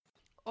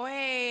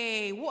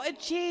Oi, what a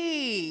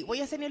G! Well,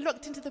 you're saying you're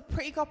looked into the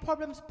Pretty Girl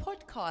Problems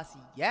podcast,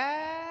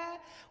 yeah?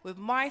 With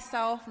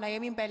myself,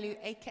 Naomi Mbelu,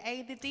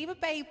 aka the Diva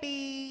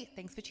Baby.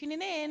 Thanks for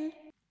tuning in.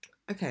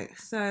 Okay,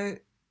 so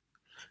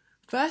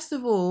first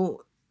of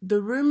all,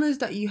 the rumours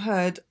that you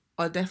heard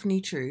are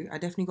definitely true. I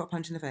definitely got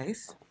punched in the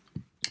face.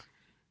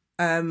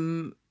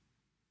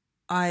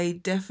 I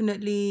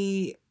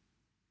definitely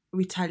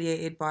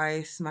retaliated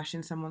by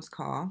smashing someone's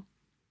car.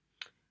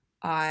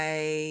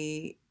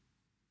 I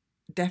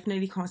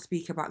definitely can't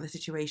speak about the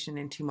situation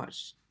in too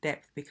much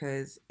depth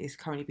because it's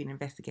currently being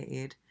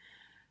investigated.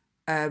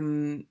 But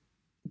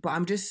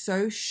I'm just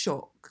so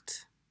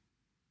shocked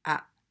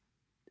at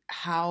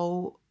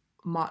how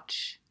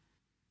much...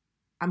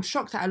 I'm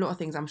shocked at a lot of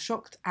things. I'm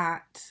shocked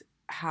at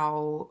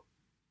how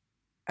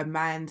a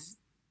man's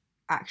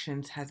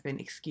actions has been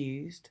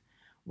excused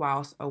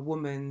whilst a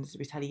woman's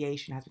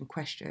retaliation has been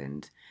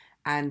questioned,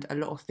 and a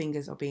lot of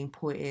fingers are being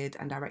pointed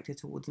and directed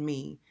towards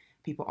me.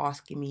 People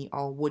asking me,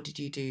 oh, what did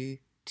you do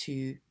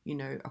to,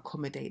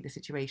 accommodate the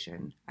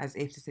situation, as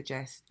if to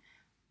suggest,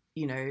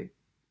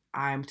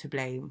 I'm to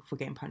blame for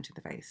getting punched in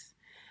the face.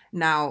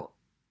 Now,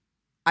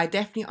 I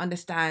definitely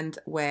understand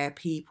where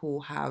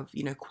people have,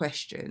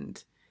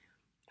 questioned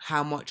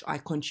how much I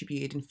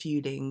contributed in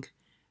fueling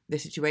the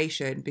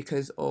situation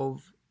because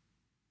of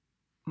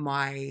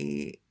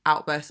my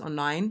outbursts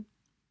online,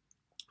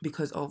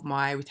 because of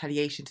my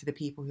retaliation to the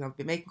people who have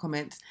been making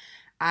comments,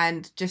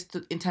 and just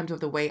in terms of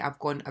the way I've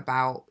gone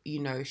about,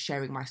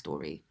 sharing my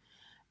story.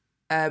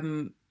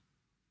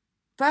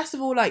 First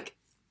of all,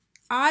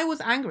 I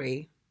was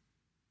angry.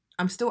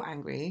 I'm still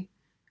angry,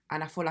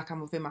 and I feel like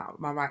I'm within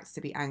my rights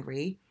to be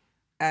angry.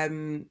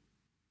 But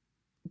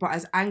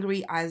as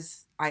angry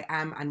as I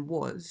am and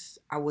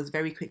I was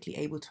very quickly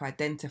able to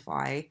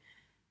identify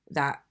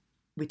that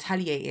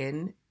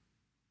retaliating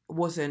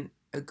wasn't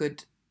a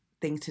good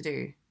thing to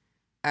do.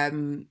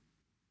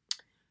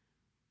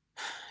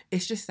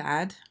 It's just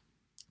sad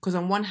because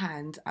on one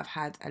hand, I've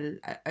had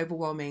an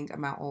overwhelming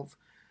amount of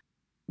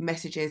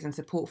messages and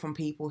support from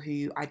people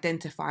who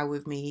identify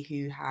with me,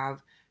 who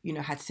have,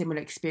 had similar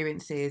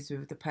experiences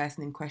with the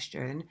person in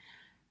question.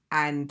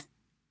 And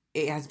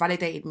it has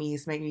validated me.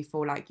 It's made me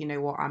feel like, you know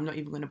what, I'm not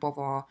even going to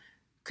bother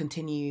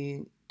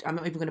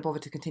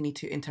to continue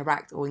to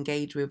interact or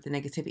engage with the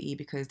negativity,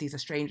 because these are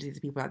strangers, these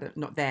are people that are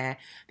not there.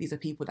 These are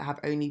people that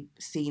have only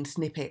seen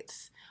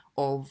snippets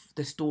of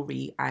the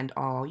story and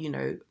are,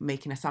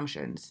 making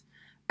assumptions.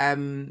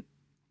 But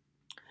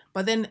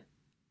then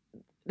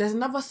there's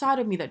another side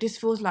of me that just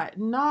feels like,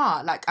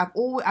 nah, like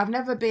I've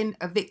never been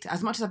a victim.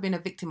 As much as I've been a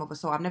victim of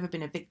assault, I've never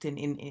been a victim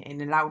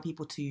in allowing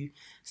people to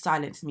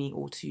silence me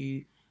or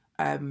to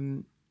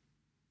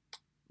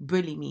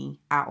bully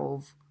me out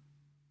of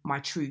my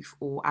truth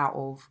or out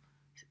of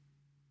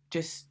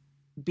just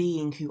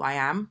being who I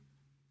am.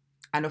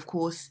 And of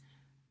course,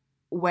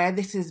 where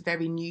this is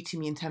very new to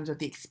me in terms of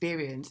the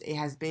experience, it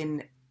has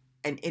been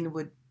an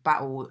inward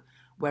battle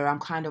where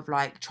I'm kind of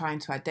like trying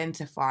to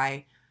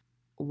identify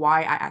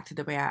why I acted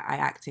the way I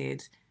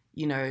acted,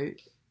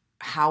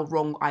 how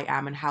wrong I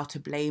am and how to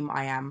blame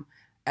I am.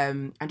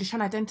 And just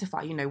trying to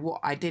identify, what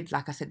I did,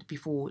 like I said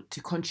before,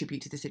 to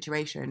contribute to the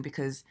situation.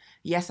 Because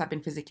yes, I've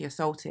been physically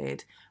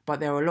assaulted,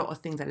 but there are a lot of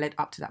things that led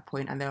up to that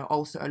point, and there are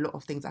also a lot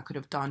of things I could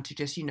have done to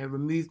just,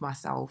 remove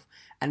myself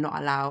and not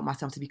allow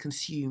myself to be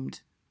consumed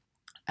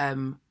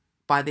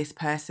by this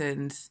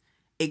person's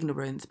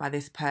ignorance, by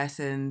this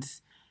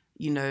person's,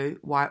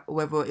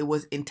 whether it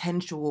was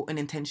intentional or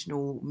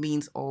unintentional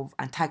means of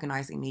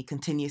antagonizing me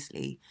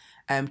continuously,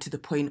 to the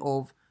point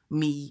of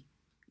me,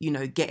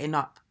 getting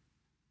up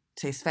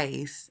to his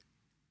face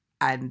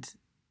and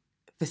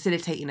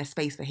facilitating a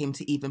space for him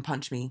to even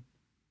punch me.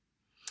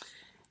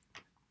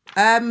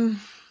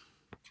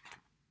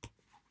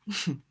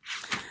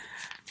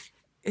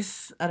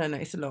 It's a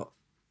lot.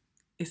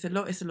 It's a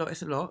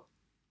lot.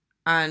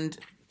 And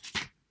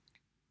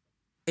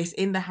it's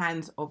in the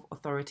hands of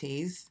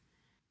authorities.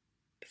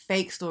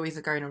 Fake stories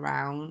are going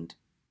around.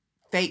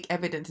 Fake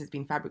evidence has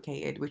been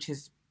fabricated, which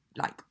is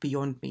like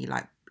beyond me.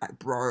 Like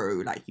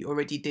bro, like you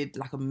already did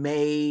like a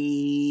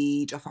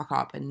major fuck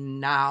up, and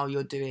now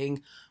you're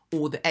doing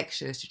all the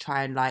extras to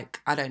try and like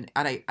I don't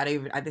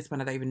even at this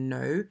point I don't even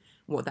know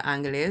what the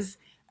angle is.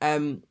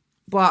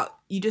 But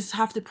you just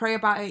have to pray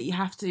about it. You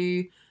have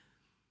to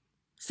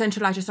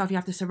centralize yourself. You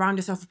have to surround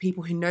yourself with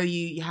people who know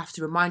you. You have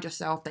to remind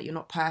yourself that you're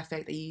not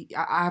perfect.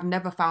 I have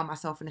never found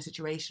myself in a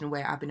situation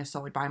where I've been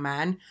assaulted by a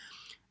man.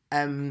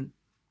 And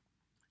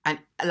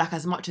like,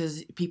 as much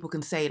as people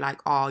can say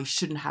like, oh, you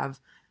shouldn't have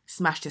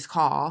smashed his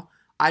car,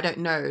 I don't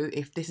know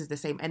if this is the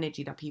same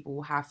energy that people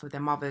will have for their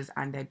mothers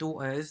and their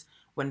daughters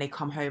when they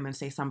come home and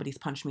say somebody's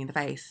punched me in the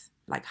face.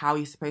 Like, how are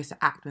you supposed to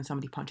act when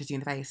somebody punches you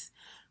in the face?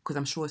 Because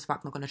I'm sure as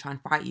fuck not going to try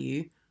and fight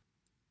you.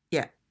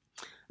 Yeah,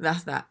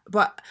 that's that.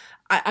 But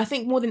I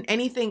think more than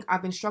anything,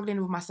 I've been struggling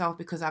with myself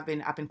because I've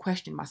been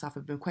questioning myself.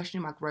 I've been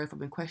questioning my growth. I've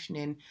been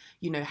questioning,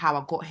 how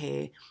I got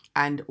here,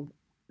 and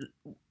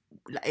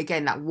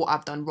again, like what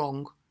I've done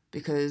wrong.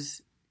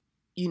 Because,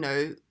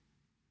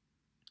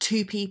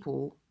 two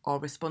people are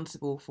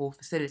responsible for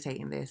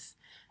facilitating this.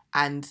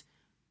 And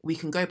we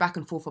can go back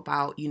and forth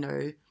about, you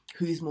know,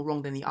 who's more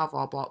wrong than the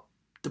other, but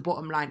the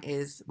bottom line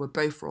is we're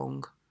both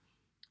wrong.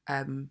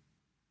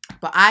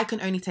 But I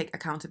can only take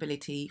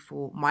accountability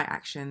for my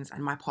actions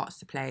and my parts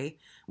to play,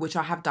 which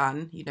I have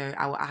done. You know,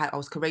 I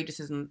was courageous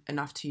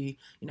enough to, you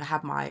know,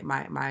 have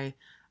my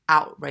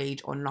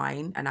outrage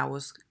online, and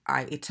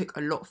it took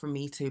a lot for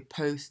me to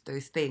post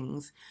those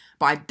things,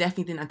 but I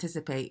definitely didn't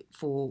anticipate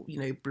for, you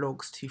know,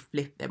 blogs to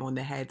flip them on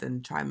their head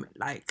and try and,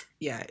 like,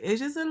 yeah, it's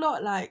just a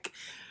lot. Like,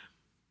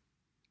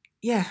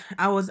 yeah,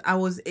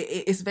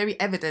 it's very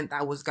evident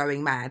that I was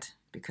going mad,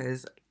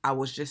 because I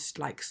was just,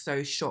 like,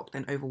 so shocked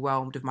and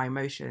overwhelmed with my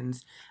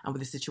emotions and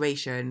with the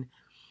situation.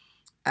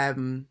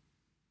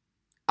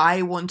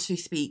 I want to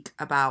speak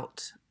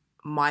about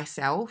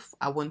myself.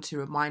 I want to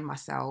remind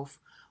myself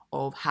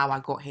of how I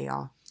got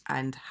here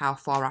and how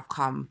far I've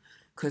come,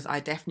 because I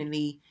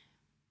definitely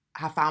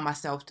have found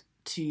myself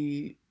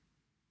to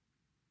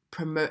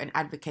promote and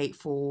advocate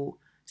for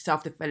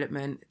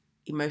self-development,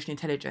 emotional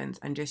intelligence,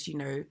 and just, you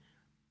know,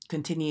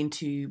 continuing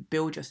to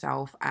build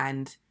yourself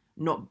and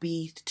not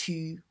be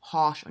too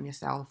harsh on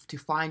yourself, to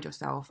find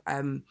yourself,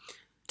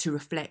 to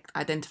reflect,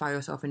 identify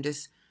yourself, and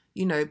just,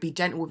 you know, be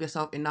gentle with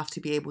yourself enough to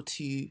be able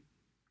to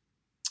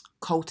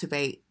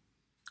cultivate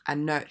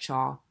and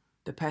nurture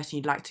the person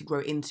you'd like to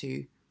grow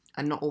into,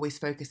 and not always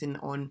focusing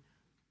on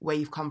where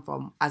you've come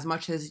from. As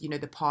much as, you know,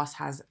 the past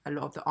has a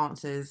lot of the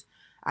answers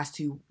as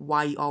to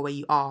why you are where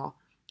you are,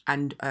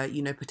 and,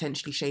 you know,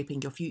 potentially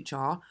shaping your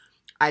future,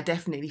 I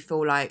definitely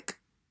feel like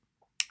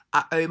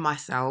I owe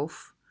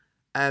myself,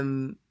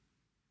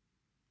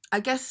 I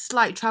guess,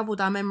 slight travel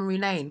down memory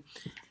lane.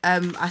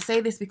 I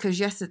say this because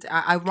yesterday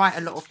I write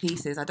a lot of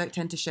pieces. I don't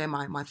tend to share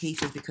my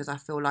pieces because I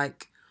feel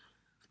like,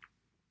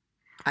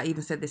 I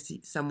even said this to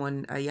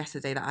someone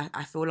yesterday, that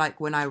I feel like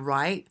when I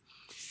write,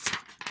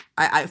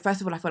 I first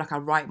of all, I feel like I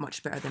write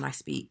much better than I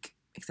speak,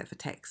 except for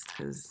text,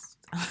 because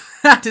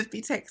I just be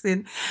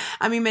texting.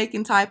 I mean,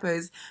 making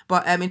typos.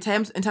 But in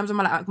terms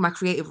of my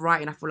creative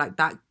writing, I feel like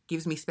that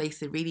gives me space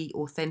to really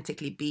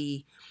authentically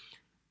be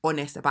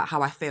honest about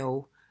how I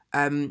feel,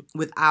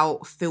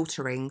 without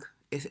filtering.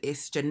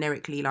 It's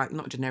generically, like,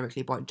 not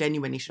generically, but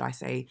genuinely, should I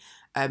say,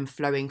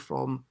 flowing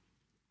from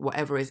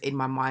whatever is in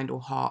my mind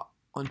or heart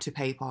onto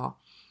paper.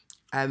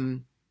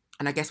 And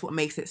I guess what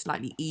makes it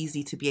slightly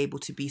easy to be able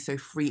to be so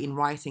free in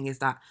writing is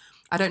that,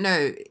 I don't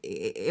know,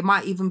 it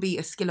might even be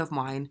a skill of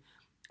mine,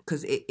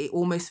 because it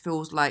almost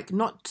feels like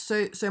not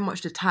so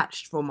much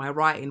detached from my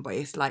writing, but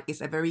it's like,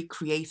 it's a very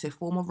creative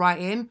form of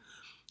writing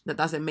that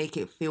doesn't make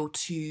it feel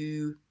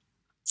too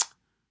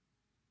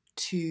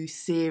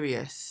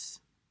serious.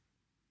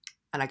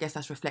 And I guess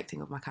that's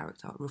reflective of my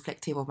character,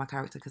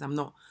 because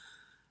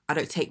I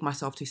don't take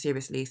myself too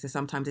seriously. So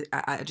sometimes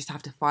I just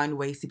have to find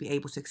ways to be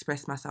able to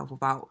express myself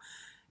without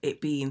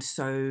it being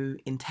so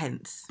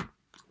intense.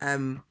 I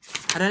don't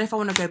know if I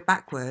want to go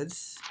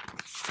backwards.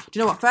 Do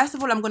you know what? First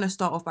of all, I'm going to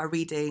start off by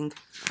reading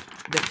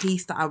the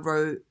piece that I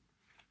wrote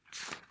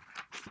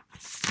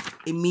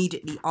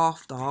immediately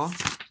after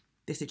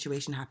this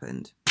situation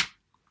happened.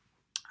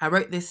 I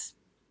wrote this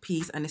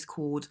piece, and it's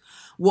called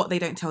 "What They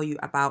Don't Tell You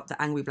About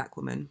the Angry Black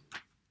Woman."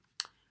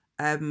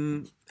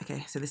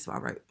 Okay, so this is what I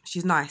wrote.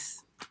 She's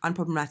nice,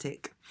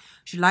 unproblematic.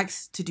 She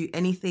likes to do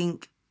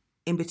anything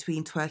in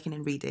between twerking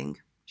and reading.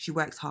 She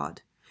works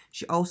hard.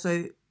 She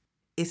also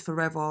is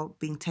forever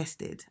being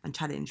tested and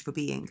challenged for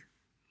being.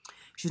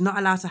 She's not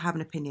allowed to have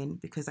an opinion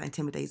because that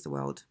intimidates the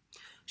world.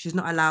 She's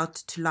not allowed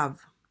to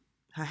love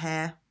her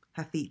hair,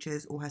 her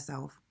features, or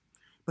herself.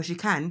 But she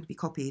can be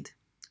copied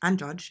and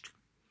judged.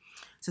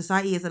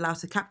 Society is allowed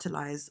to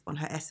capitalize on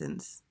her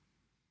essence,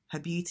 her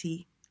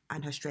beauty,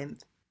 and her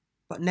strength.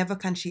 But never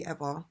can she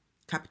ever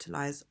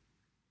capitalize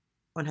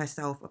on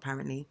herself,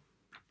 apparently.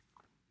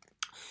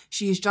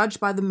 She is judged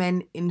by the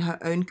men in her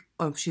own.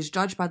 She's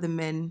judged by the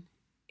men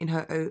in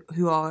her own,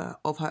 who are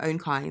of her own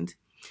kind,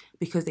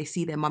 because they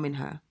see their mum in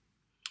her.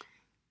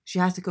 She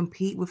has to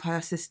compete with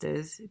her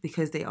sisters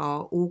because they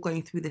are all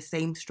going through the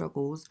same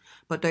struggles,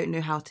 but don't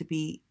know how to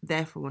be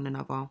there for one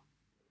another.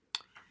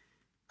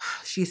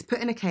 She is put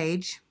in a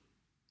cage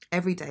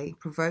every day,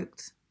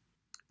 provoked,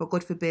 but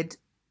God forbid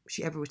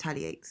she ever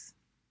retaliates.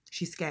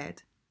 She's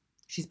scared.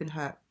 She's been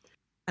hurt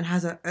and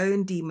has her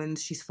own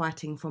demons she's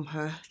fighting from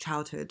her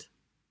childhood.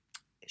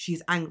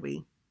 She's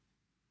angry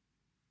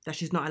that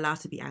she's not allowed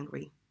to be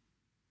angry.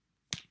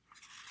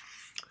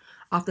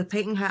 After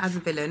painting her as a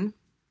villain,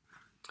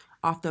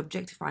 after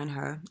objectifying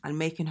her and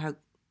making her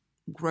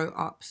grow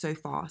up so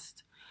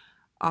fast,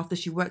 after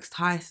she works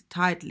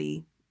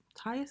tirelessly,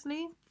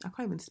 I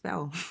can't even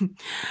spell.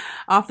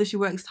 After she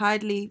works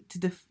tirelessly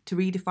to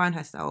redefine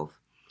herself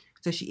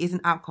so she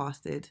isn't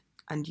outcasted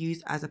and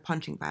used as a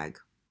punching bag,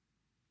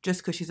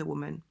 just because she's a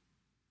woman,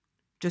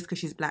 just because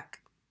she's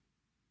black,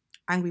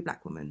 angry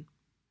black woman,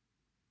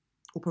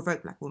 or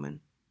provoked black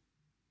woman.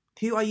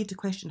 Who are you to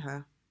question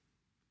her?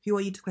 Who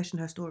are you to question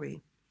her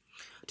story?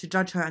 To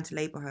judge her and to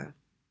label her?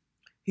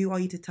 Who are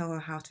you to tell her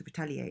how to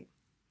retaliate?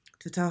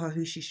 To tell her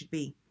who she should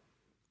be?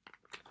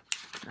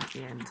 That's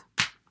the end.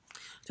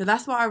 So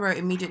that's what I wrote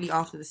immediately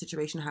after the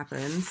situation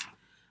happened.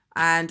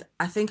 And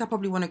I think I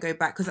probably want to go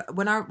back because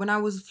when I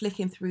was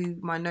flicking through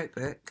my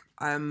notebook,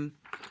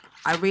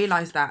 I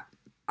realized that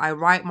I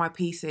write my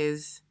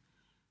pieces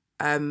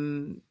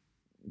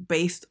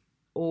based,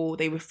 or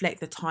they reflect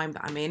the time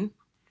that I'm in.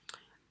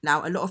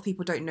 Now, a lot of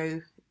people don't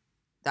know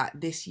that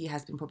this year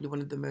has been probably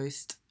one of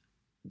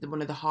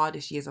the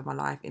hardest years of my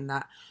life, in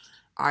that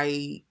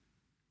I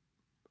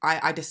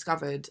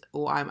discovered,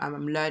 or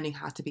I'm learning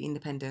how to be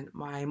independent.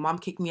 My mum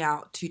kicked me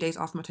out 2 days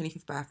after my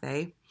 25th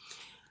birthday.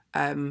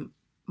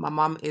 My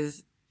mum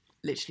is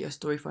literally a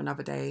story for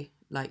another day.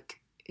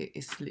 Like,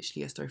 it's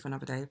literally a story for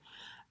another day.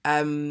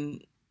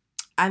 And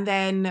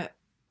then,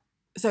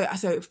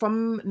 so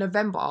from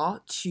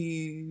November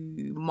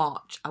to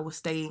March, I was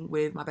staying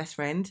with my best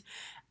friend.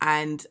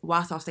 And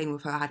whilst I was staying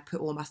with her, I had put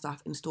all my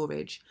stuff in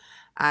storage.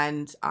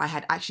 And I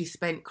had actually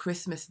spent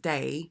Christmas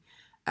Day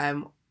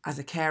as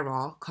a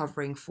carer,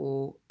 covering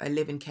for a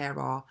living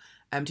carer,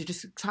 to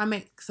just try and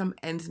make some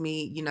ends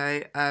meet,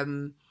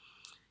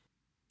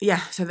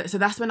 so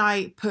that's when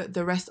I put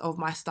the rest of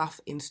my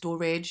stuff in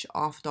storage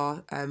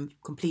after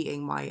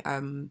completing my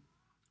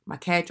my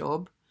care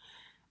job.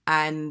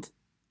 And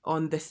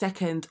on the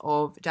 2nd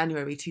of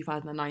January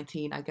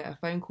 2019, I get a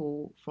phone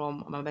call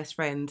from my best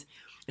friend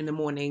in the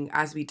morning,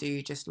 as we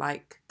do, just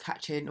like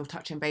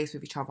touching base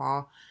with each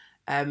other.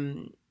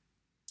 And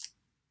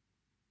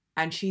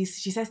she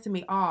says to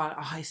me,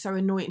 it's so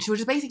annoying. She was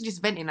just basically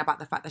just venting about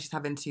the fact that she's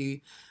having to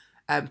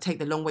take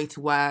the long way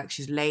to work.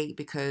 She's late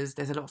because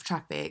there's a lot of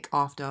traffic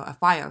after a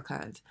fire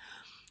occurred.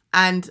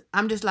 And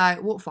I'm just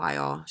like, what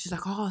fire? She's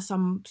like,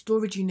 some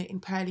storage unit in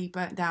Purley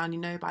burnt down,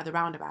 by the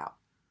roundabout.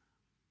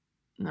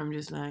 And I'm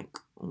just like,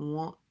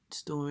 what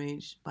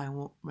storage by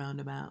what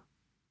roundabout?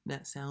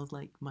 That sounds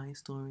like my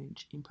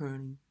storage in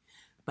Purley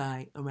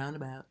by a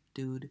roundabout,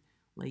 dude.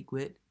 Like,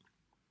 what?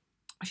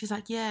 She's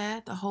like, yeah,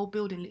 the whole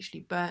building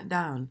literally burnt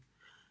down.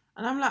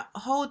 And I'm like,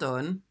 hold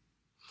on.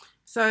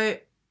 So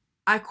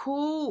I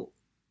call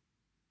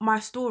my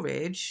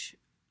storage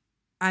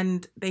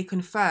and they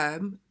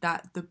confirm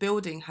that the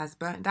building has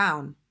burnt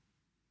down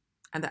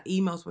and that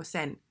emails were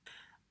sent.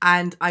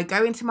 And I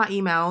go into my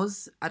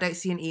emails, I don't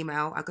see an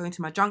email. I go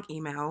into my junk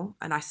email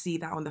and I see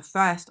that on the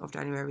 1st of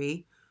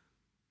January,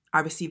 I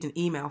received an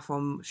email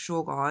from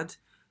Shoreguard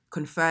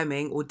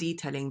confirming or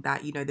detailing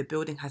that, the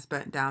building has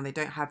burnt down. They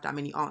don't have that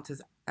many answers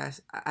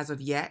as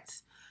of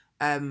yet.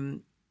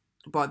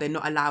 But they're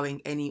not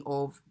allowing any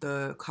of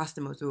the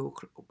customers or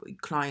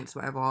clients,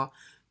 whatever,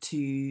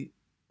 to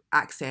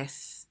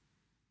access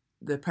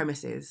the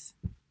premises.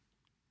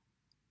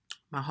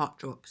 My heart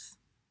drops.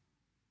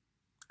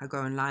 I go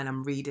online,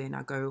 I'm reading,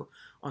 I go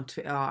on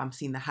Twitter, I'm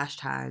seeing the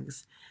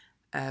hashtags.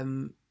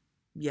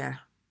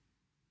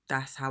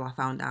 That's how I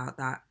found out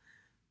that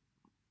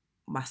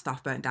my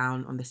stuff burnt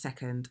down on the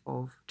 2nd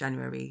of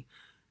January.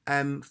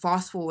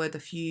 Fast forward a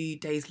few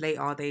days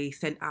later, they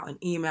sent out an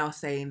email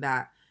saying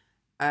that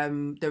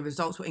the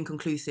results were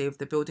inconclusive.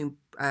 The building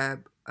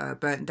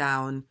burnt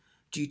down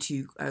due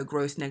to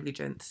gross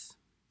negligence.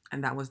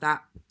 And that was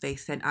that. They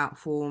sent out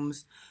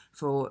forms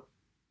for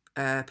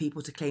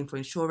people to claim for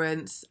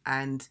insurance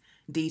and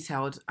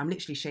detailed. I'm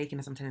literally shaking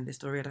as I'm telling this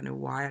story. I don't know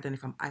why. I don't know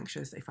if I'm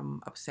anxious, if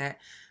I'm upset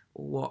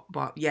or what.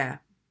 But yeah,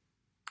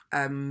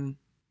 that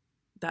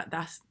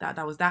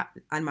was that.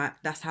 And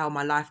that's how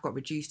my life got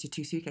reduced to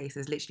 2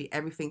 suitcases. Literally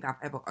everything that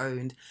I've ever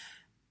owned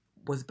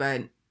was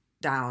burnt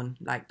down.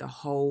 Like, the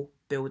whole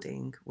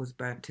building was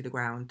burnt to the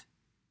ground.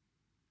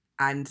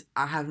 And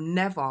I have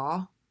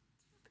never,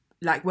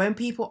 like, when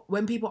people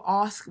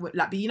ask,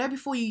 like,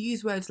 before you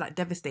use words like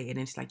devastated, and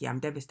it's like, yeah, I'm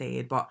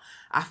devastated, but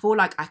I feel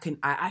like I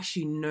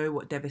actually know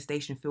what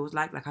devastation feels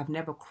like. Like, I've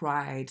never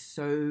cried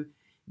so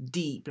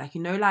deep, like,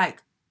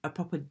 like a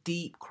proper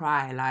deep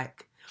cry.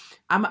 Like,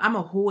 I'm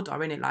a hoarder,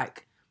 innit?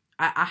 Like,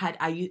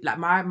 I used, like,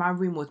 my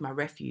room was my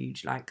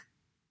refuge. Like,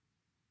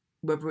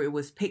 whether it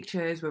was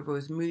pictures, whether it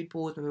was mood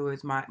boards, whether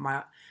it was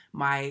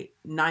my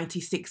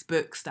 96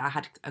 books that I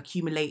had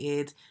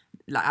accumulated.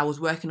 Like, I was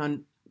working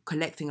on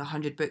collecting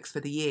 100 books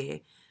for the year,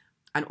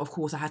 and of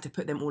course I had to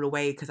put them all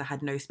away because I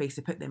had no space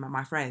to put them at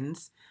my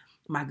friends.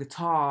 My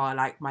guitar,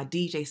 like my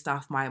DJ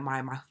stuff, my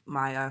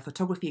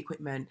photography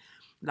equipment,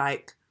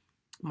 like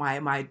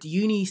my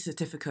uni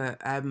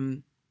certificate,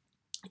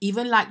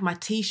 even like my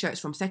t-shirts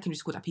from secondary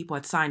school that people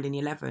had signed in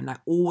 11, like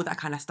all that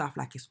kind of stuff,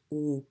 like it's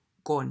all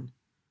gone.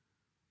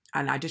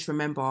 And I just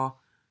remember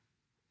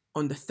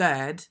on the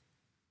 3rd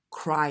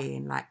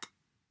crying, that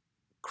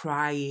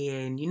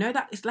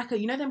it's like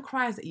them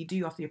cries that you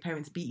do after your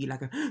parents beat you,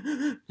 like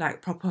a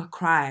like proper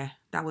cry.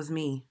 That was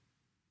me.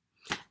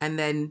 And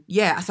then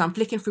so I'm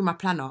flicking through my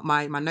planner,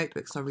 my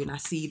notebook, sorry, and I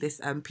see this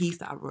piece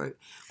that I wrote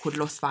called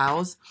Lost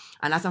Files.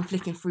 And as I'm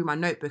flicking through my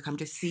notebook, I'm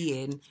just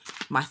seeing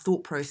my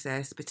thought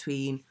process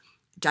between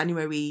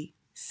January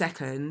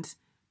 2nd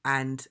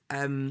and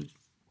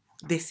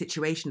this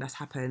situation that's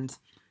happened,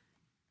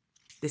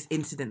 this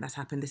incident that's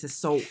happened, this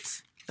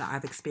assault that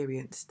I've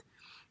experienced.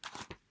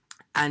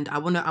 And I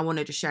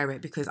wanna just share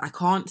it because I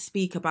can't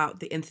speak about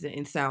the incident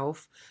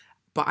itself,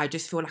 but I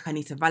just feel like I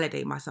need to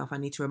validate myself. I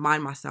need to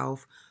remind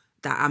myself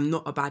that I'm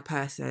not a bad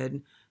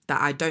person,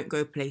 that I don't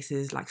go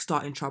places like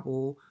starting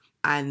trouble.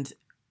 And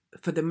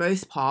for the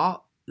most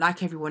part,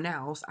 like everyone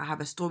else, I have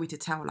a story to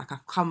tell. Like,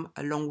 I've come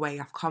a long way.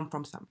 I've come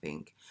from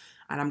something.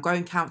 And I'm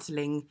going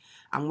counselling.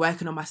 I'm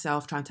working on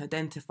myself, trying to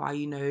identify,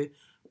 you know,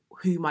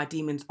 who my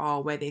demons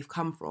are, where they've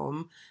come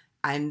from.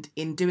 And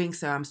in doing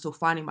so, I'm still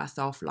finding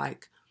myself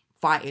like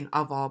fighting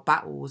other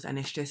battles, and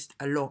it's just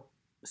a lot.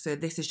 So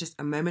this is just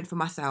a moment for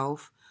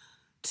myself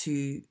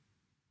to,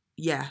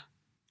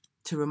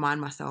 to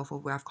remind myself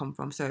of where I've come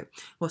from. So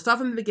we'll start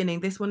from the beginning.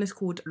 This one is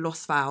called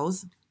Lost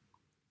Files.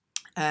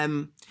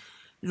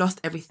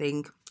 Lost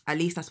everything. At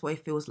least that's what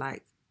it feels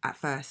like at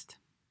first.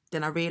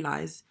 Then I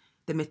realised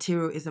the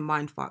material is a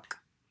mindfuck.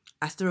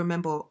 I still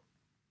remember,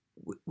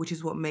 which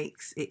is what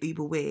makes it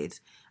uber weird.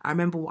 I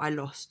remember what I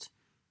lost.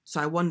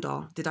 So I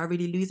wonder, did I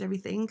really lose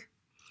everything?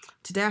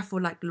 Today I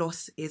feel like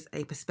loss is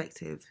a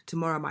perspective.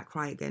 Tomorrow I might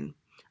cry again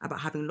about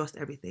having lost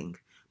everything.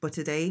 But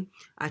today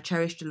I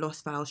cherish the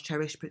lost files,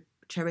 cherished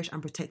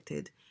and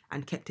protected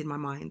and kept in my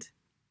mind.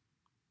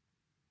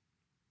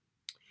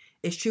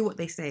 It's true what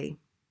they say.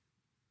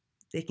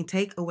 They can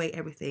take away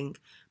everything,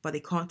 but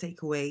they can't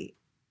take away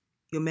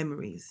your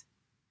memories.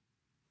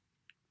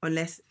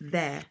 Unless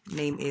their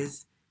name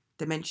is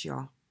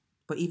dementia.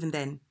 But even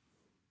then,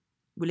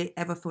 will it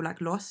ever feel like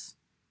loss?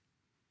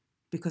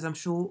 Because I'm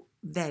sure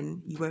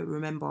then you won't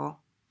remember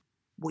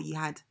what you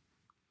had.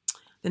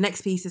 The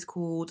next piece is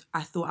called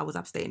I Thought I Was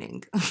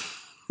Abstaining.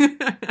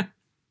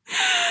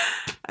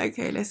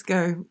 Okay, let's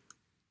go.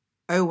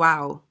 Oh,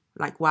 wow.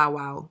 Like,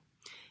 wow.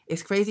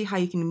 It's crazy how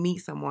you can meet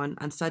someone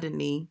and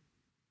suddenly,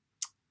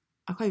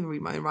 I can't even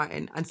read my own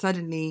writing, and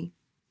suddenly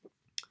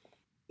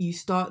you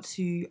start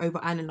to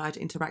overanalyze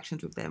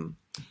interactions with them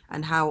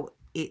and how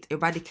it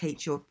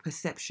eradicates your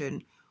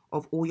perception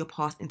of all your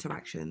past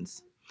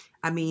interactions.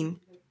 I mean,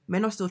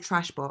 men are still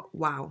trash, but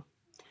wow.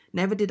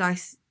 Never did I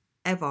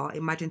ever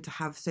imagine to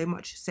have so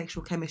much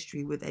sexual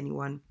chemistry with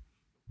anyone.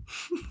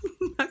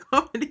 I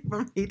can't believe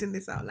I'm reading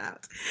this out loud.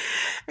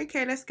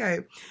 Okay, let's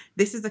go.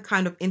 This is the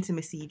kind of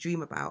intimacy you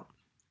dream about.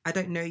 I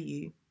don't know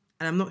you,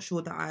 and I'm not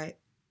sure that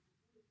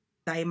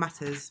it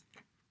matters.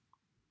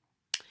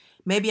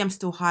 Maybe I'm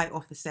still high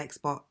off the sex,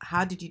 but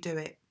how did you do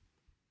it?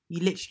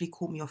 You literally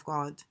caught me off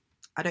guard.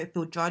 I don't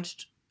feel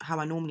judged how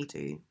I normally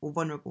do, or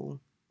vulnerable,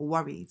 or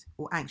worried,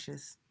 or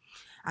anxious.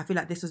 I feel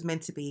like this was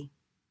meant to be.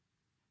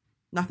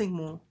 Nothing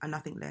more and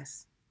nothing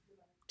less.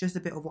 Just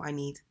a bit of what I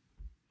need.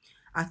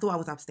 I thought I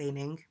was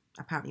abstaining.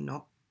 Apparently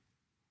not.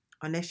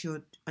 Unless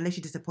you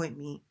disappoint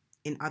me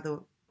in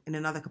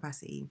another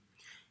capacity.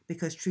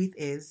 Because truth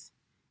is,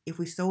 if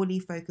we solely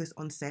focus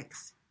on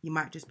sex, you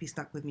might just be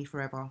stuck with me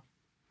forever.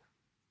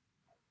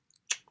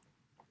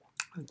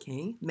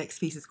 Okay, next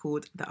piece is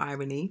called The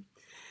Irony.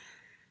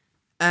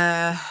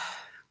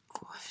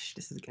 Gosh,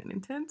 this is getting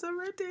intense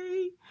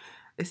already.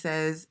 It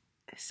says,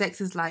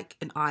 sex is like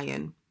an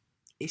iron.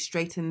 It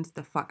straightens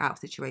the fuck out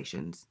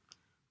situations.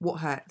 What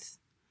hurts?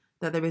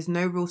 That there is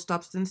no real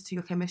substance to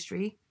your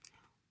chemistry?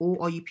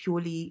 Or are you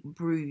purely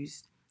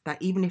bruised that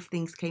even if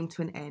things came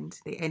to an end,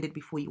 they ended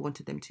before you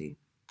wanted them to?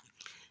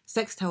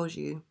 Sex tells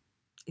you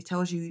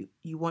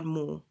you want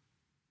more.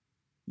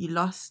 You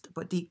lust,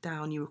 but deep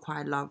down you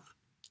require love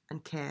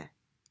and care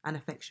and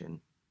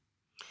affection.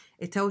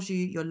 It tells you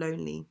you're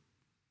lonely.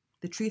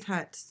 The truth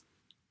hurts.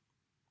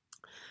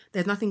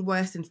 There's nothing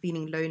worse than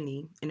feeling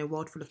lonely in a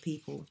world full of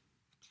people.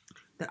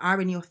 The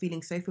irony of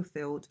feeling so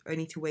fulfilled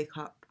only to wake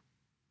up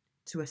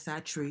to a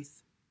sad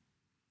truth.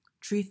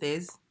 Truth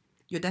is,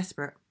 you're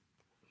desperate.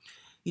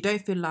 You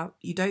don't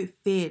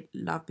fear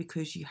love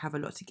because you have a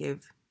lot to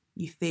give.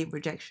 You fear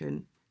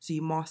rejection, so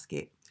you mask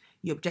it.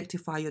 You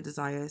objectify your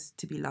desires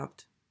to be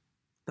loved.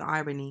 The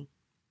irony.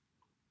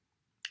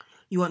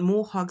 You want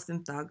more hugs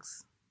than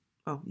thugs.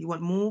 Oh, you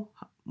want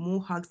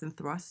more hugs than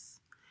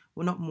thrusts.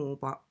 Well, not more,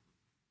 but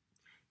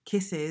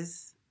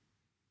kisses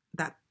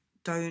that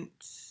don't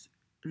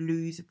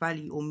lose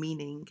value or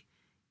meaning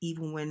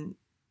even when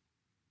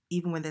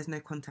there's no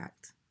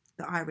contact.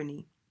 The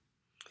irony.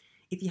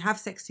 If you have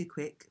sex too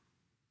quick,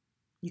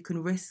 you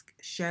can risk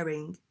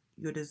sharing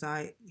your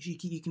desire.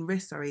 You can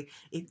risk,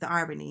 if the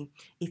irony.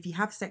 If you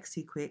have sex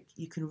too quick,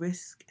 you can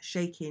risk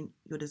shaking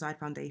your desired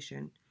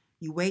foundation.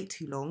 You wait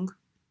too long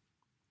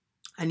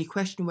and you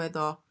question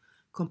whether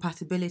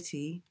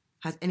compatibility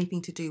has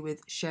anything to do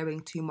with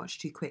sharing too much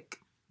too quick.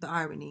 The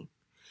irony.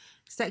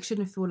 Sex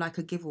shouldn't feel like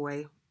a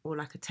giveaway or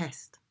like a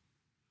test.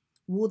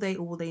 Will they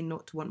or will they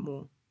not want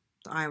more?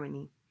 The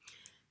irony.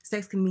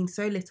 Sex can mean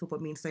so little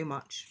but mean so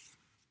much.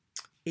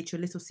 It's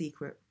your little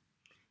secret.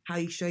 How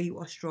you show you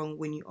are strong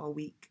when you are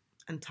weak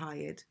and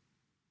tired.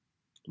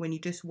 When you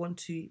just want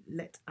to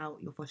let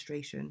out your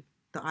frustration.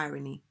 The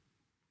irony.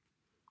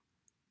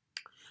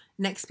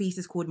 Next piece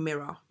is called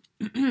Mirror.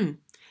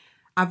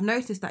 I've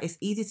noticed that it's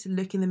easy to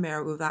look in the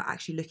mirror without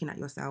actually looking at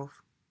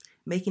yourself.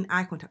 Making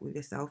eye contact with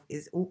yourself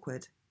is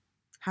awkward.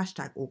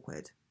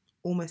 #awkward.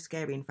 Almost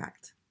scary, in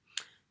fact.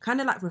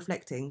 Kind of like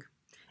reflecting.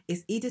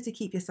 It's easier to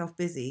keep yourself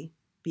busy,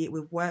 be it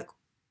with work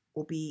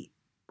or be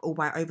or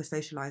by over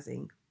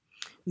socializing.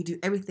 We do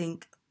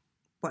everything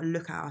but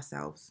look at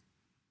ourselves.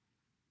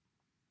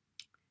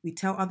 We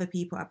tell other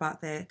people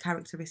about their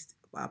character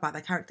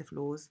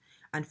flaws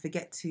and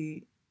forget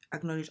to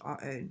acknowledge our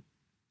own.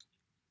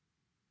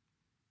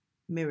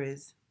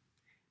 Mirrors.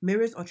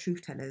 Mirrors are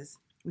truth tellers.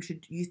 We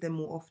should use them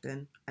more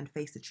often and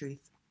face the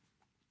truth.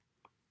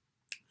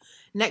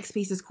 Next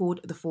piece is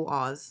called the 4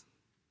 R's.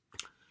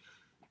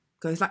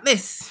 Goes like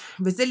this: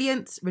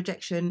 resilience,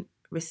 rejection,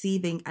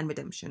 receiving, and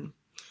redemption.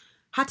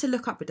 Had to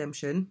look up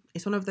redemption.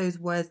 It's one of those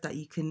words that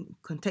you can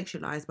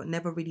contextualize but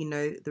never really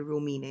know the real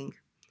meaning.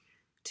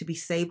 To be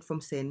saved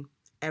from sin,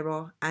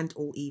 error, and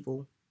all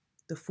evil.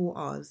 The 4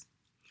 R's.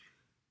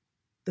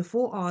 The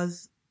 4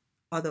 R's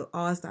are the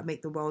R's that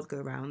make the world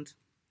go round.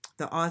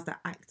 The R's that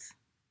act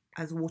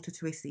as water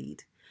to a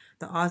seed.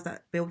 The R's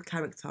that build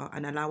character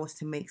and allow us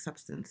to have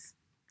substance.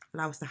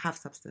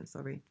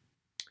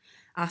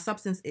 Our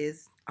substance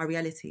is our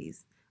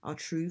realities, our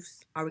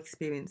truths, our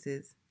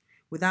experiences.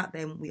 Without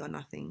them, we are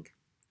nothing.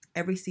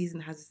 Every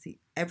season has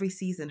a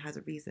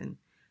reason.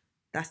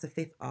 That's the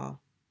 5th R,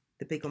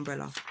 the big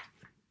umbrella.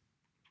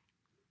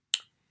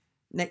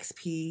 Next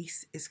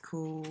piece is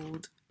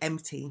called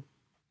empty.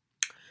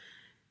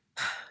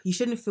 You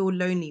shouldn't feel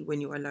lonely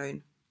when you're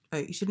alone.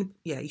 You shouldn't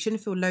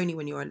feel lonely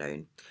when you're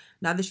alone.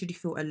 Neither should you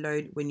feel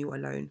alone when you're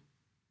alone.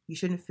 You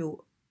shouldn't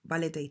feel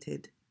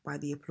validated by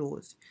the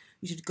applause.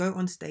 You should go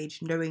on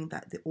stage knowing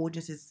that the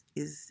audience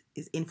is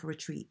in for a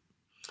treat.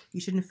 You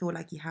shouldn't feel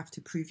like you have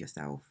to prove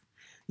yourself.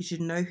 You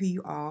should know who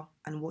you are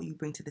and what you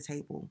bring to the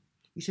table.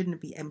 You shouldn't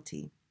be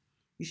empty.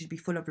 You should be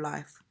full of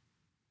life,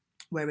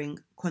 wearing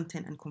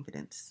content and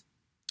confidence.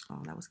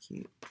 Oh, that was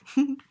cute.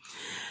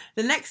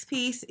 The next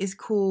piece is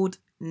called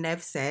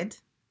Nev Said.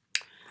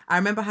 I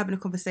remember having a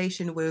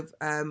conversation with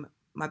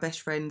my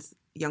best friend's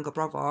younger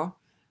brother.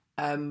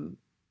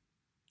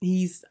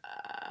 He's,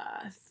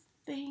 I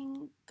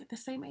think, the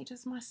same age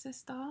as my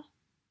sister,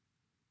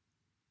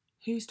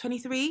 who's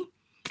 23.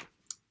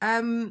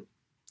 And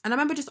I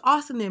remember just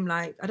asking him,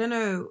 like, I don't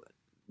know,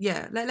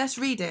 let's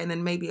read it and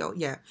then maybe,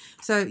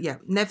 So,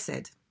 Nev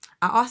said,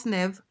 I asked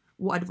Nev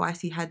what advice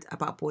he had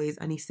about boys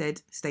and he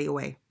said, stay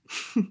away.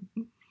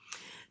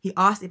 He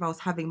asked if I was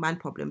having man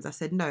problems. I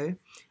said, no,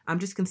 I'm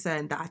just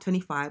concerned that at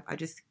 25, I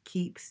just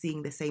keep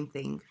seeing the same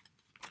thing.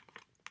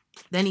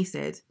 Then he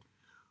said,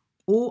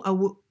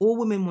 all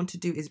women want to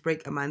do is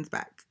break a man's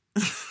back.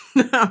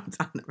 I'm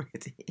done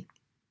already.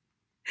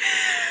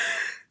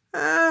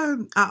 I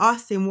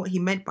asked him what he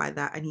meant by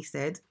that, and he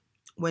said,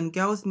 when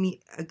girls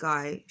meet a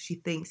guy, she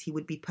thinks he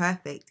would be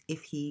perfect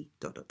if he ...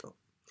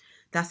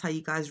 That's how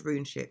you guys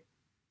ruin shit.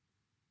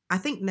 I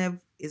think Nev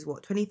is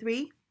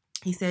 23?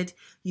 He said,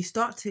 you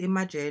start to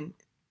imagine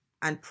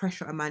and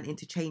pressure a man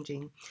into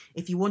changing.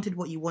 If you wanted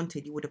what you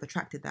wanted, you would have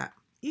attracted that.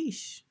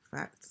 Eesh,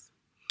 facts.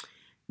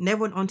 Nev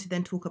went on to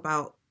then talk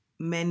about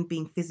men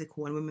being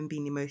physical and women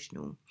being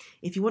emotional.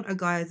 If you want a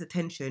guy's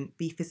attention,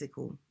 be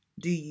physical.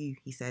 Do you,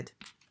 he said.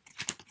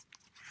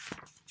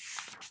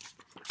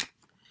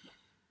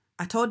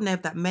 I told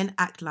Nev that men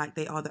act like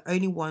they are the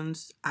only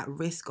ones at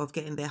risk of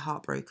getting their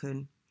heart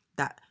broken,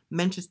 that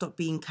men should stop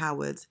being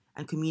cowards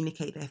and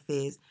communicate their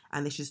fears,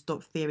 and they should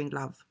stop fearing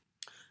love.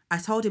 I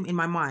told him in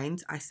my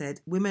mind, I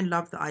said, women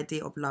love the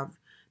idea of love.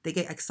 They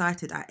get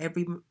excited at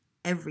every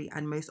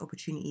and most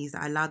opportunities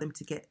that allow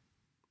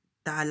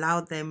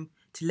them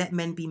to let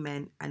men be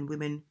men and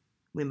women,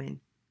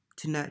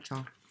 to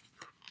nurture.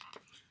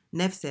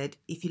 Nev said,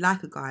 if you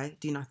like a guy,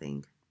 do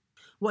nothing.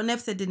 What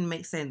Nev said didn't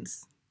make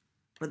sense,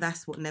 but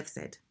that's what Nev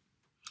said.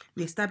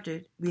 We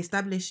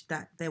established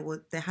that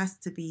there has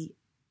to be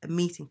a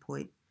meeting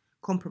point,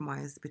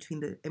 compromise between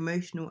the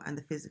emotional and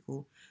the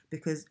physical,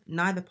 because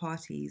neither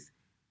parties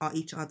are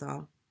each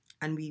other,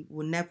 and we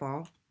will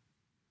never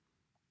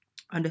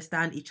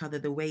understand each other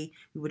the way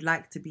we would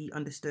like to be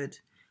understood,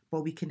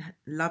 but we can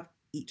love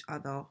each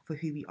other for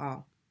who we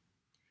are.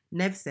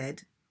 Nev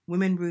said,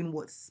 women ruin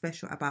what's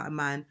special about a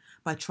man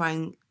by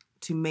trying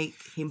to make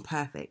him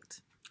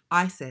perfect.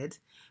 I said,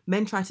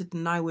 men try to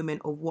deny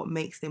women of what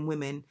makes them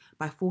women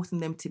by forcing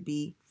them to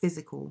be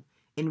physical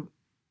in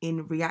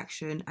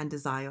reaction and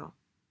desire.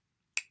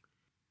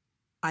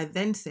 I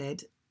then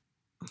said,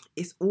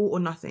 it's all or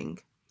nothing.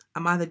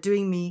 I'm either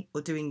doing me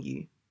or doing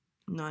you.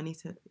 No, I need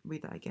to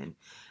read that again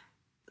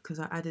because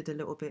I added a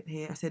little bit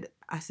here.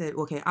 I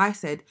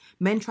said,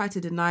 men try to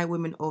deny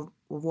women of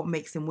what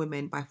makes them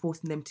women by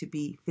forcing them to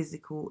be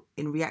physical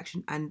in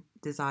reaction and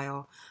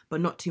desire, but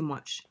not too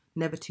much,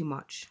 never too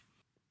much.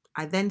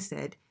 I then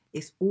said,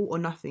 it's all or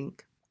nothing.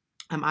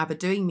 I'm either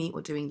doing me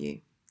or doing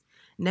you.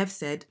 Nev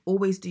said,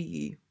 always do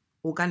you.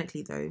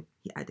 Organically though,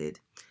 he added.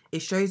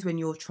 It shows when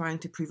you're trying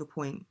to prove a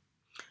point.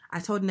 I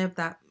told Nev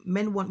that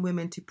men want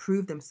women to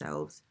prove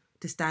themselves,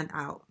 to stand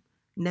out.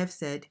 Nev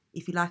said,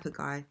 if you like a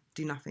guy,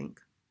 do nothing.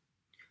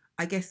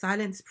 I guess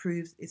silence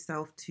proves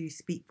itself to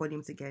speak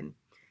volumes again.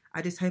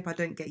 I just hope I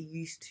don't get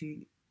used to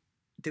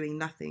doing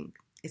nothing.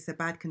 It's a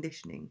bad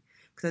conditioning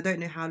because I don't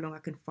know how long I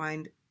can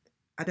find.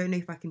 I don't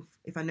know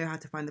if I know how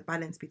to find the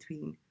balance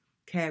between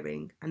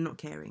caring and not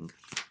caring.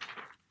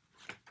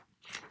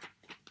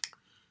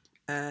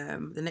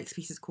 The next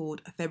piece is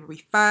called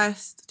February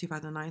 1st,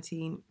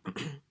 2019.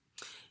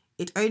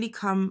 It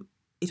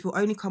will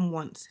only come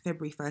once,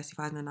 February 1st,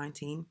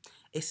 2019.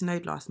 It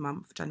snowed last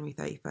month, January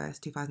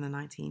 31st,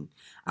 2019.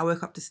 I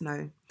woke up to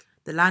snow.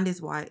 The land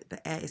is white,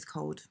 the air is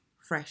cold.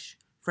 Fresh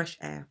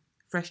air,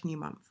 fresh new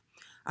month.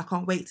 I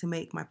can't wait to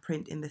make my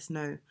print in the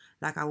snow,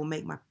 like I will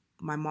make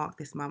my mark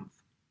this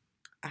month.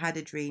 I had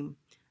a dream.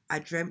 I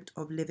dreamt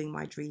of living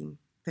my dream.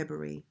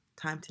 February,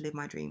 time to live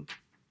my dream.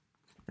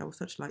 That was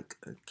such like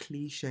a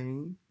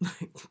cliche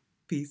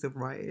piece of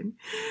writing.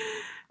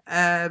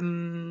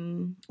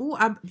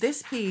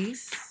 This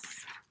piece,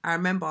 I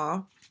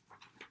remember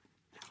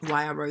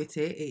why I wrote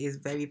it. It is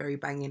very, very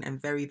banging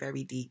and very,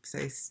 very deep.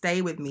 So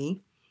stay with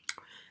me.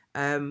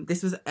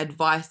 This was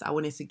advice I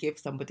wanted to give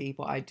somebody,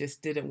 but I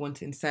just didn't want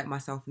to insert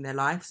myself in their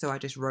life, so I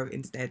just wrote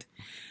instead.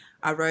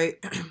 I wrote,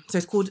 so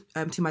it's called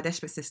To My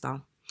Desperate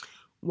Sister.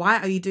 Why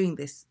are you doing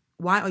this?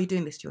 Why are you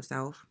doing this to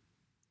yourself?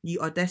 You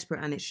are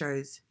desperate and it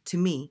shows. To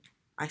me,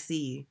 I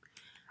see you.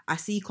 I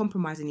see you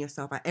compromising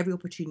yourself at every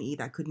opportunity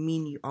that could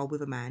mean you are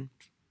with a man.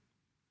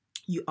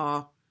 You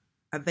are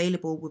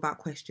available without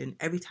question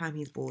every time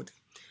he's bored.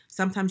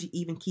 Sometimes you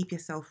even keep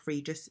yourself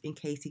free just in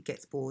case he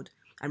gets bored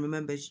and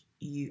remembers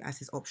you as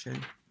his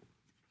option.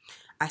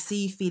 I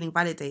see you feeling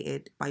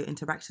validated by your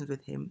interactions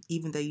with him,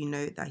 even though you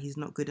know that he's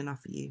not good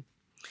enough for you.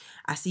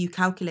 I see you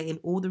calculating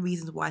all the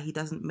reasons why he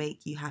doesn't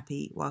make you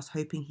happy whilst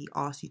hoping he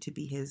asks you to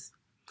be his.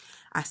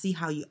 I see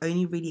how you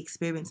only really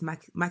experience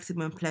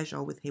maximum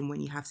pleasure with him when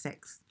you have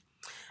sex.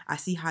 I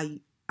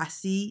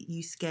see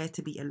you scared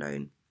to be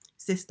alone.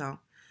 Sister,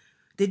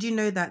 did you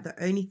know that the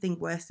only thing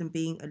worse than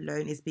being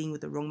alone is being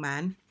with the wrong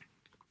man?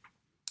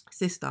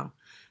 Sister,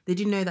 did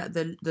you know that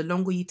the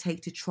longer you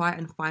take to try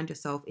and find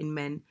yourself in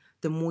men,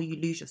 the more you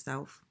lose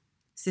yourself?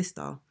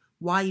 Sister,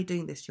 why are you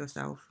doing this to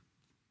yourself?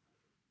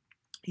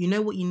 You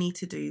know what you need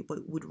to do,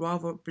 but would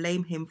rather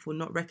blame him for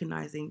not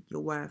recognizing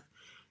your worth,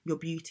 your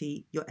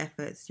beauty, your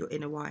efforts, your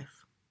inner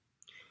wife.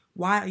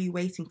 Why are you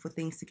waiting for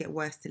things to get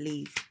worse to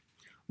leave?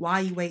 Why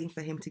are you waiting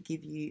for him to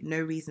give you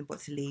no reason but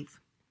to leave?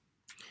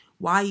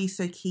 Why are you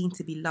so keen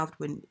to be loved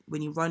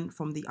when you run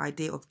from the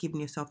idea of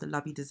giving yourself the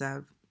love you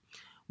deserve?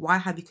 Why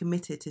have you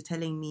committed to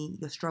telling me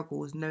your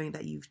struggles knowing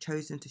that you've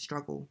chosen to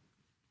struggle?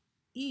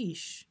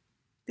 Eesh,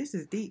 this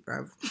is deep,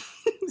 bruv.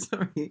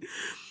 Sorry.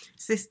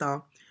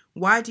 Sister,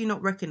 why do you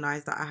not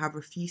recognize that I have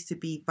refused to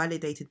be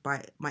validated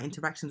by my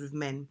interactions with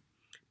men,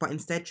 but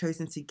instead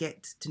chosen to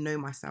get to know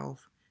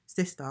myself?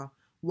 Sister,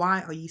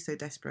 why are you so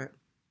desperate?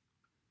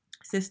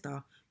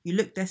 Sister, you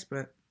look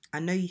desperate. I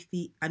know you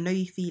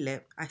feel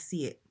it. I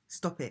see it.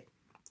 Stop it.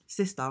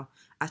 Sister,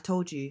 I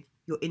told you,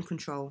 you're in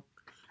control.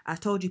 I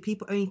told you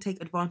people only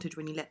take advantage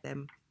when you let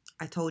them.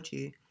 I told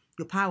you,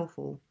 you're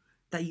powerful,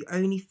 that you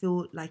only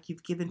feel like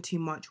you've given too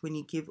much when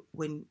you give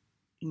when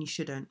you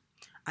shouldn't.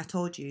 I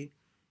told you,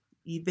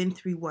 you've been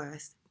through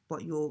worse,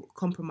 but you're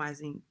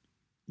compromising.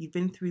 You've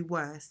been through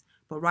worse,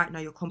 but right now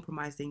you're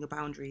compromising your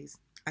boundaries.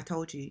 I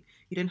told you,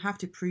 you don't have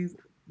to prove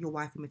your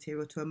wifey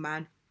material to a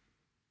man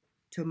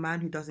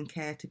who doesn't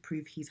care to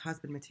prove he's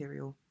husband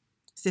material.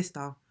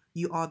 Sister,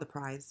 you are the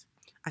prize.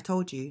 I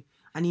told you,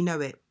 and you know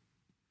it.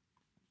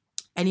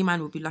 Any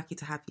man will be lucky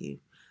to have you.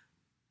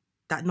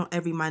 That not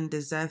every man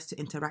deserves to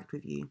interact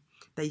with you.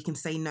 That you can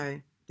say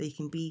no. That you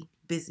can be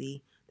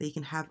busy. That you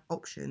can have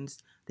options.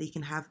 That you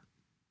can have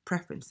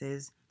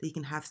preferences. That you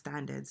can have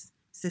standards.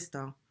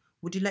 Sister,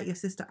 would you let your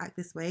sister act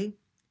this way?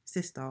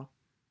 Sister,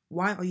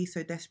 why are you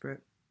so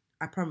desperate?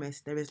 I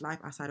promise there is life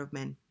outside of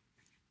men.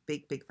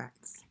 Big, big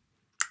facts.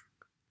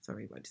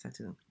 Sorry, but I just had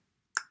to,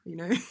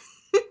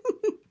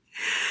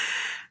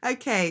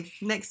 Okay,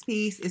 next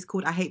piece is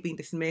called I Hate Being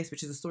Dismissed,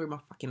 which is a story of my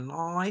fucking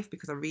life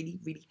because I really,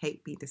 really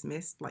hate being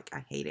dismissed. Like,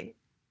 I hate it.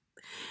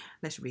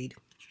 Let's read.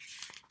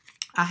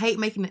 I hate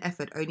making an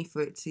effort only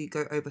for it to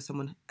go over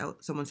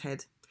someone's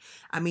head.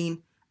 I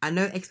mean, I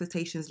know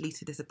expectations lead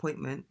to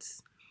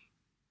disappointments.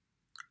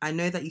 I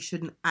know that you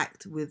shouldn't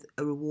act with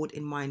a reward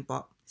in mind,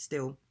 but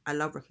still, I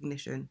love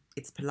recognition.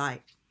 It's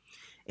polite.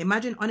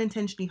 Imagine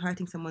unintentionally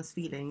hurting someone's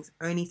feelings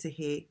only to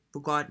hear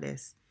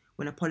regardless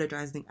when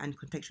apologizing and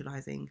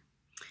contextualizing.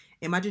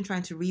 Imagine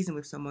trying to reason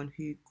with someone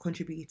who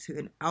contributed to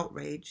an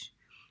outrage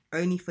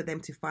only for them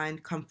to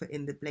find comfort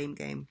in the blame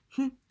game.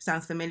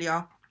 Sounds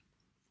familiar?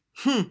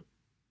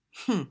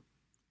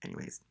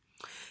 Anyways,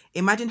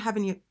 imagine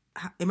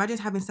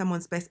having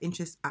someone's best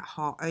interests at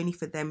heart only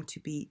for them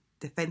to be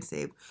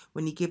defensive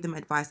when you give them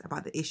advice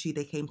about the issue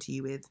they came to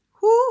you with.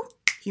 Whoo!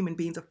 Human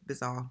beings are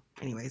bizarre.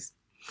 Anyways,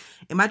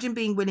 imagine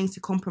being willing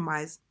to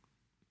compromise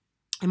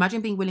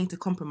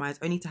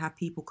only to have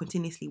people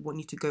continuously want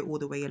you to go all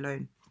the way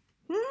alone.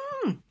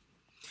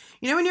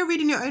 You know when you're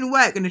reading your own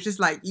work and it's just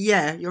like,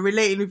 yeah, you're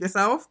relating with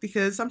yourself,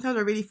 because sometimes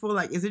I really feel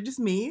like, is it just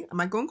me?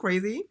 Am I going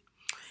crazy?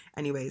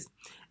 Anyways,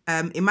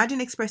 imagine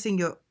expressing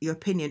your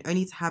opinion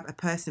only to have a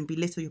person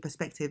belittle your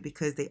perspective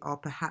because they are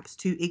perhaps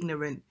too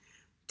ignorant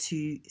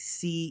to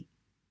see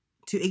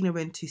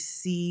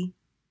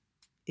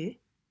it.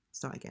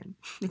 Start again.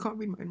 You can't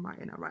read my own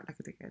writing. I write like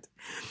a dickhead.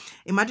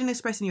 Imagine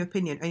expressing your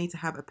opinion only to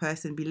have a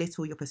person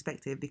belittle your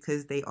perspective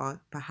because they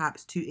are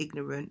perhaps too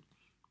ignorant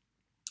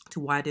to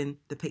widen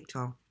the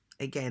picture.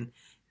 Again,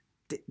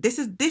 this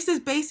is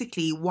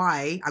basically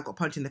why I got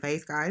punched in the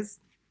face, guys,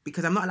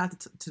 because I'm not allowed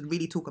to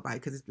really talk about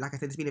it because, like I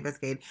said, it's been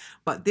investigated.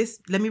 But this,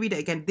 let me read it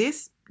again.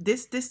 This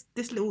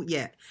little,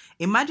 yeah.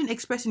 Imagine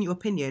expressing your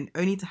opinion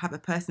only to have a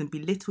person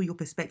belittle your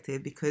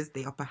perspective because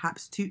they are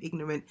perhaps too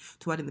ignorant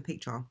to widen the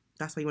picture.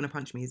 That's why you want to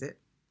punch me, is it?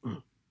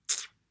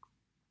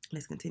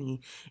 Let's continue.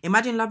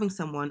 Imagine loving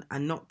someone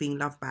and not being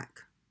loved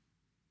back.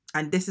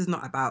 And this is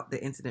not about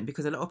the incident,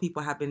 because a lot of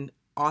people have been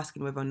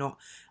asking whether or not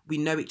we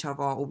know each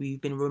other or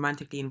we've been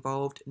romantically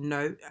involved.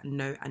 No,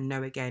 no, and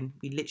no again.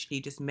 We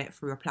literally just met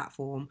through a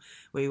platform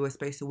where we were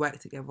supposed to work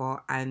together,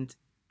 and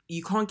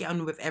you can't get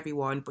on with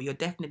everyone, but you're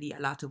definitely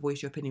allowed to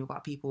voice your opinion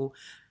about people,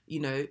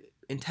 you know,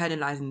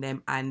 internalizing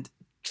them and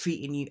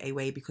treating you a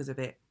way because of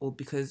it, or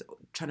because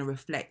trying to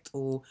reflect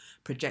or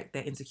project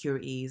their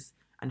insecurities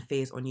and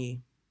fears on you.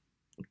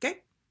 Okay?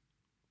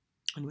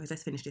 Anyways,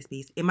 let's finish this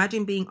piece.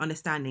 Imagine being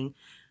understanding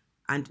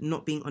and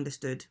not being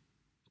understood.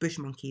 Bush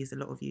monkeys, a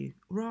lot of you.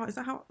 Right, is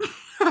that how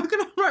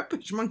can I write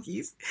bush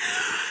monkeys?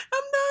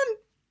 I'm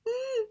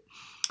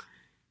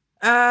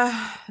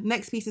done.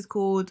 Next piece is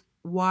called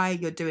Why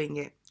You're Doing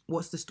It.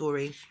 What's the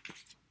story?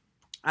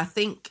 I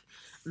think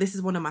this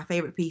is one of my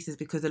favorite pieces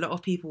because a lot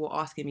of people were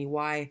asking me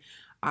why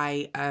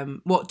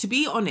well, to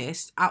be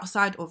honest,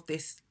 outside of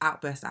this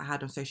outburst that I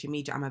had on social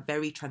media, I'm a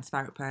very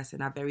transparent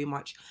person. I very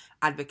much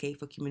advocate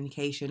for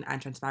communication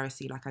and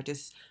transparency. Like I'm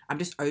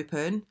just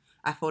open.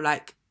 I feel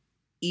like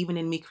even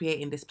in me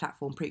creating this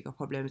platform, Pretty Girl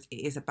Problems,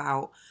 it is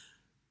about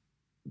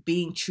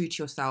being true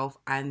to yourself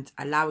and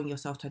allowing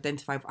yourself to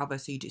identify with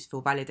others so you just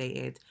feel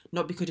validated.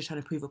 Not because you're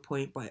trying to prove a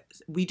point, but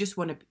we just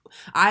want to...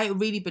 I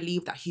really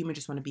believe that humans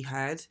just want to be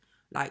heard.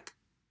 Like,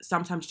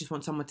 sometimes you just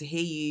want someone to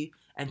hear you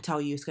and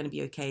tell you it's going to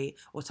be okay,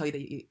 or tell you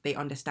that they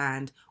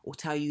understand, or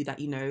tell you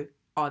that, you know,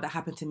 oh, that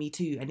happened to me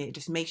too, and it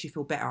just makes you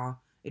feel better.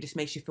 It just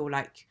makes you feel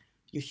like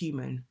you're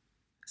human.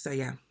 So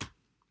yeah,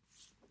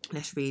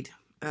 let's read.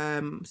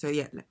 So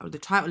yeah, the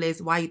title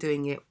is Why Are You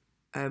Doing It?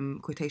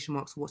 Quotation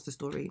marks, what's the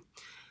story?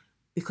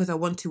 Because I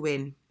want to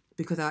win,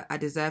 because I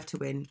deserve to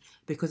win,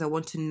 because I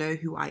want to know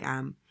who I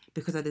am,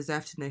 because I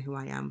deserve to know who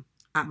I am,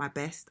 at my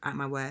best, at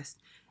my worst,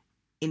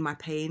 in my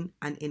pain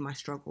and in my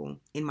struggle,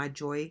 in my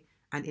joy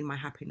and in my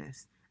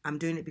happiness. I'm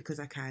doing it because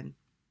I can,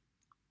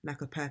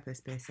 like a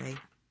purpose, per se.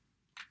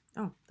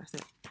 Oh, that's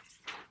it.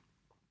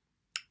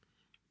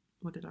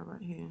 What did I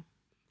write here?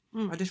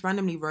 I just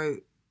randomly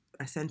wrote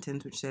a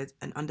sentence which says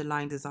an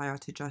underlying desire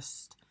to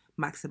just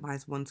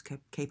maximize one's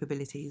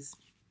capabilities.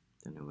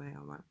 Don't know where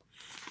I write.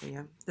 But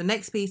yeah. The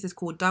next piece is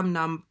called Dumb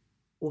Numb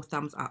or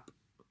Thumbs Up.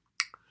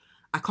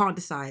 I can't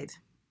decide.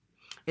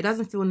 It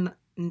doesn't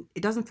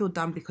feel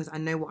dumb because I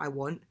know what I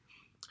want.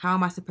 How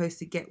am I supposed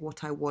to get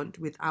what I want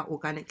without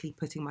organically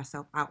putting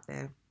myself out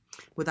there,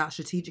 without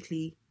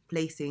strategically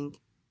placing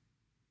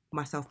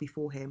myself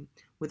before him,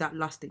 without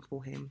lusting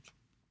for him?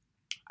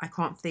 I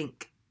can't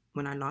think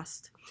when I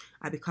lust.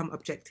 I become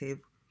objective,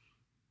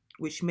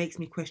 which makes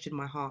me question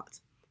my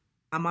heart.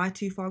 Am I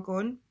too far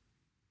gone?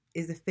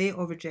 Is the fear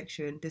of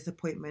rejection,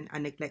 disappointment,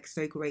 and neglect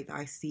so great that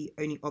I see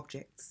only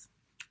objects?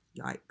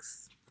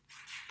 Yikes.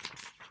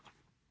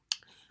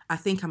 I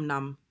think I'm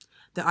numb.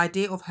 The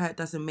idea of hurt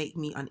doesn't make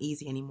me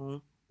uneasy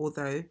anymore,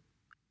 although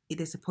it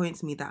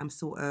disappoints me that I'm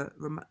still a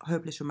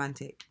hopeless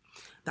romantic,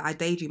 that I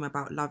daydream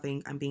about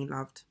loving and being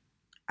loved.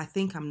 I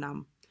think I'm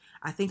numb.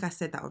 I think I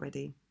said that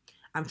already.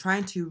 I'm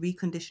trying to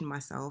recondition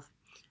myself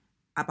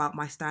about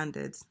my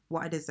standards,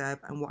 what I deserve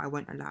and what I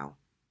won't allow.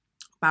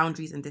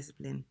 Boundaries and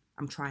discipline.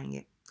 I'm trying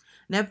it.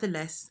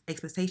 Nevertheless,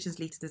 expectations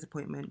lead to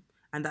disappointment,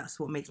 and that's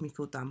what makes me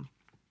feel dumb.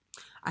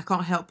 I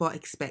can't help but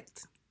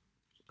expect.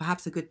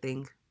 Perhaps a good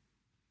thing.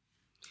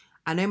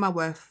 I know my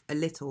worth a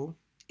little.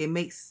 It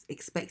makes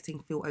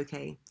expecting feel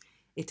okay.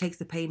 It takes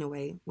the pain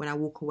away when I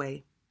walk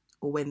away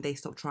or when they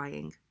stop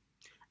trying.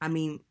 I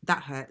mean,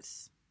 that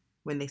hurts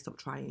when they stop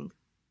trying.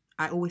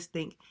 I always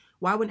think,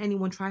 why wouldn't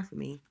anyone try for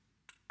me?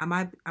 Am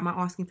I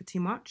asking for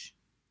too much?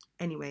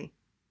 Anyway,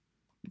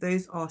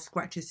 those are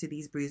scratches to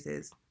these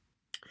bruises.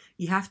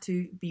 You have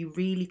to be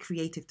really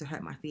creative to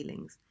hurt my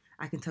feelings.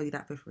 I can tell you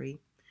that for free.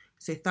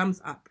 So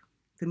thumbs up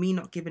for me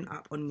not giving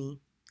up on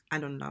me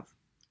and on love.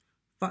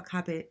 Fuck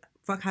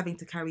having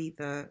to carry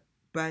the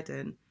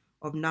burden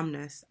of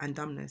numbness and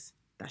dumbness.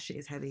 That shit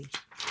is heavy.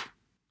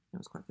 That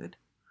was quite good.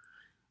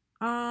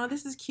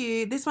 This is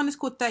cute. This one is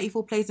called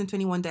 34 Plays in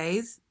 21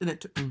 Days.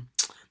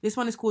 This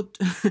one is called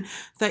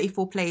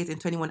 34 Plays in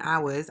 21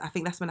 Hours. I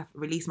think that's when I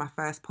released my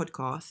first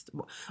podcast.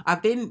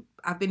 I've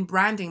been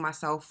branding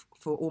myself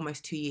for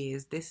almost 2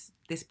 years. This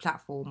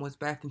platform was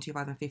birthed in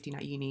 2015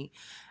 at uni,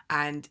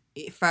 and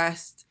it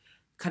first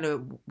kind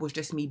of was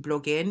just me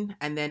blogging,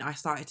 and then I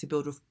started to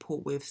build rapport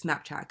with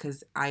Snapchat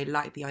because I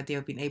like the idea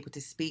of being able to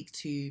speak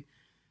to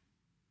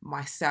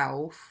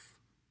myself,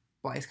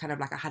 but it's kind of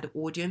like I had an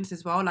audience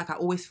as well. Like I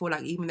always feel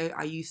like even though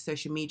I use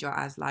social media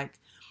as like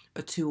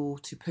a tool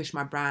to push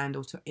my brand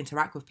or to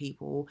interact with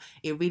people.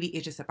 It really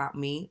is just about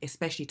me,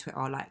 especially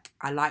Twitter. Like,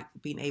 I like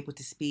being able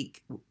to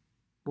speak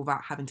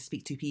without having to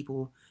speak to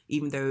people,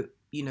 even though,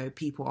 you know,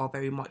 people are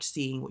very much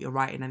seeing what you're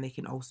writing and they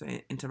can also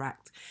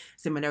interact.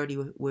 Similarly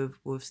with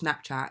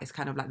Snapchat, it's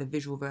kind of like the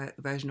visual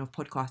version of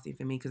podcasting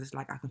for me, because it's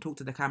like I can talk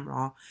to the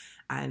camera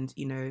and,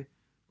 you know,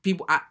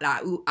 people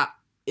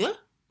yeah.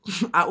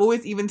 I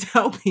always even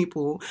tell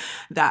people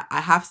that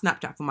I have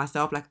Snapchat for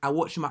myself. Like, I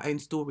watch my own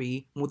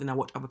story more than I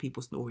watch other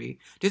people's story,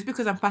 just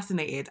because I'm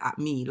fascinated at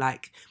me.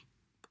 Like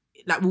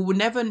we will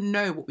never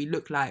know what we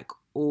look like,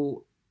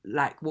 or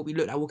like what we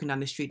look like walking down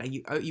the street. Like,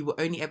 you will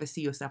only ever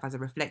see yourself as a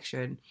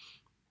reflection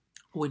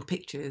or in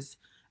pictures.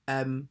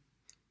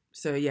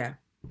 So yeah.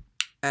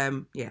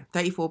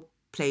 34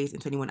 plays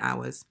in 21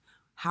 hours.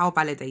 How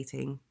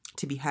validating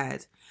to be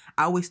heard.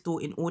 I always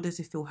thought in order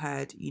to feel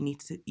heard, you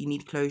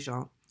need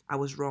closure. I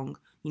was wrong.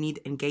 You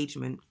need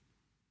engagement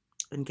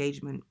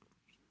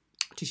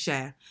to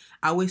share.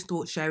 I always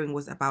thought sharing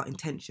was about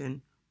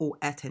intention or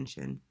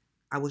attention.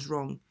 I was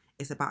wrong.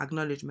 It's about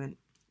acknowledgement.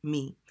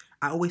 Me.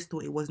 I always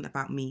thought it wasn't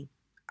about me.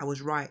 I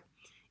was right.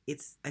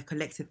 It's a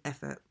collective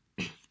effort.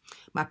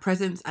 My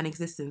presence and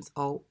existence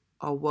are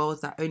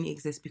worlds that only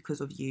exist because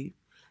of you.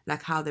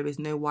 Like how there is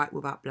no white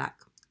without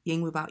black,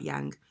 yin without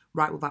yang,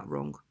 right without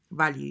wrong,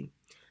 value.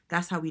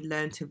 That's how we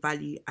learn to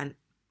value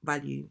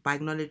by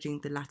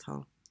acknowledging the latter.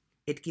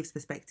 It gives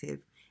perspective.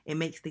 It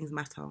makes things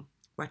matter.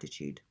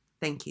 Gratitude.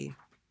 Thank you.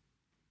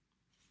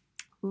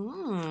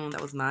 That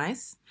was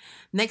nice.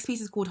 Next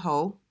piece is called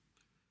Whole.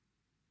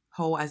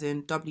 Whole as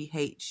in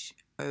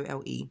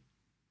WHOLE.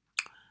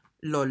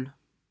 Lol.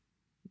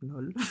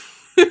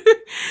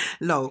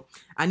 Lol.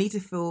 I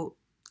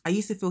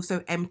used to feel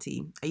so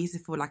empty. I used to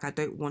feel like I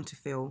don't want to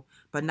feel.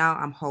 But now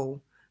I'm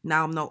whole.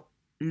 Now I'm not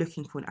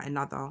looking for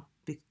another.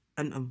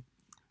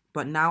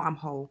 But now I'm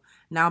whole.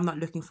 Now I'm not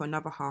looking for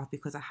another half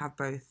because I have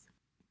both.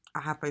 I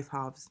have both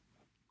halves.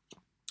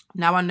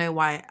 Now I know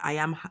why I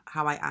am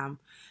how I am.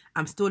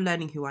 I'm still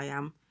learning who I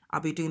am. I'll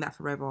be doing that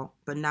forever.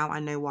 But now I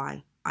know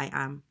why I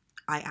am.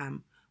 I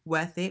am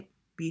worth it,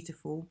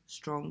 beautiful,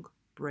 strong,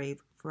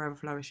 brave, forever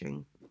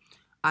flourishing.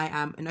 I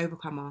am an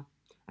overcomer,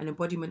 an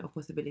embodiment of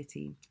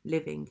possibility,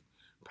 living,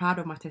 proud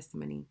of my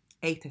testimony,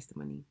 a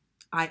testimony.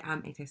 I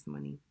am a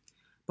testimony.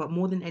 But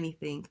more than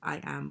anything,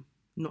 I am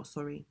not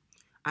sorry.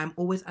 I'm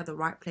always at the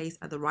right place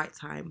at the right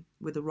time,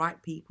 with the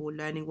right people,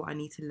 learning what I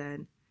need to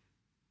learn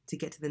to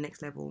get to the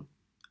next level.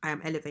 I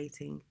am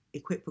elevating,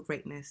 equipped for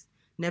greatness,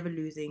 never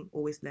losing,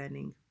 always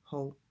learning,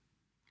 whole.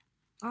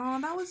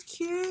 Oh, that was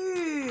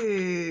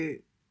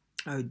cute.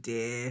 Oh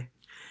dear.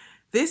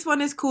 This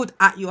one is called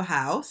At Your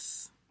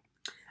House.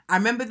 I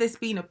remember this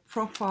being a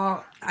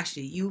proper...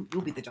 Actually, you'll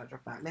be the judge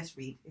of that. Let's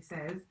read. It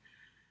says,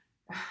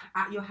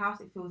 at your house,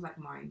 it feels like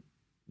mine.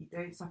 You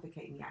don't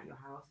suffocate me at your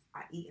house.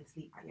 I eat and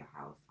sleep at your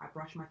house. I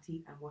brush my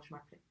teeth and wash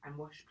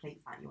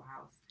plates at your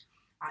house.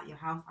 At your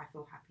house, I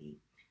feel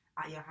happy.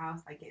 At your house,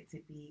 I get to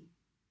be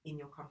in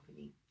your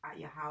company. At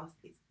your house,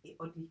 it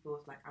oddly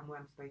feels like I'm where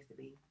I'm supposed to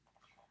be.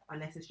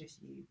 Unless it's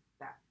just you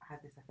that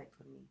has this effect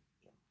on me.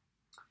 Yeah.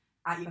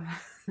 At your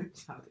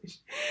childish.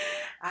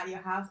 At your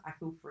house, I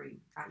feel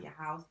free. At your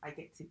house, I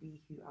get to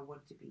be who I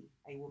want to be,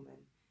 a woman.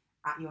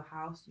 At your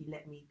house, you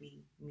let me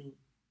be me.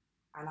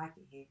 I like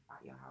it here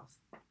at your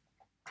house.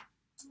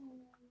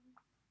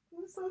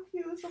 It's so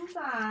cute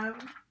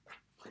sometimes.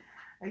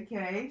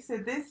 Okay, so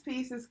this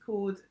piece is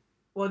called...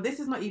 Well, this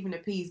is not even a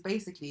piece.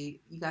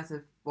 Basically, you guys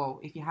have...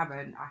 Well, if you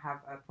haven't, I have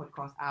a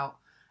podcast out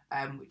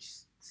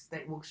which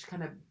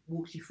kind of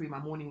walks you through my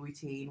morning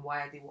routine,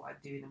 why I do what I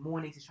do in the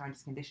morning to try and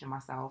just condition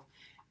myself.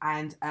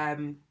 And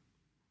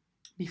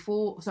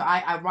before... So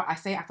I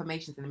say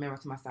affirmations in the mirror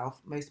to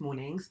myself most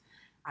mornings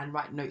and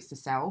write notes to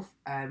self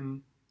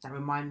that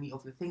remind me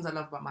of the things I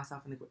love about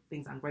myself and the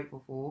things I'm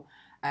grateful for.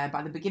 But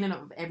at the beginning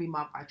of every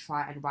month, I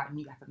try and write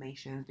new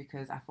affirmations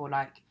because I feel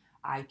like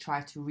I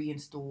try to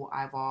reinstall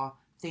either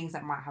things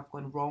that might have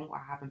gone wrong or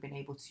I haven't been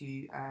able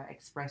to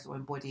express or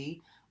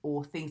embody,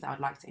 or things that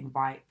I'd like to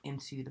invite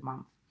into the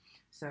month.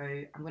 So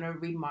I'm going to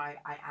read my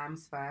I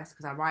ams first,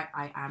 because I write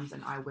I ams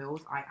and I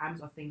wills. I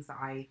ams are things that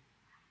I,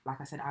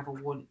 like I said, either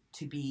want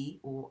to be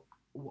or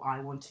I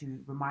want to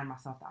remind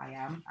myself that I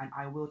am. And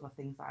I wills are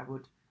things that I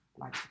would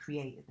like to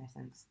create, in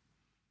essence.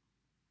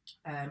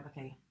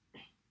 Okay.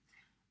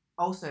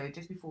 Also,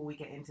 just before we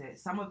get into it,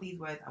 some of these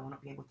words I will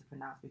not be able to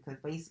pronounce because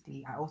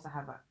basically I also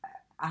have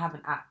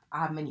an app. I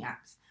have many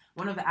apps.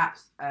 One of the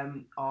apps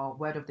are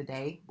Word of the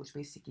Day, which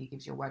basically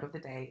gives you a word of the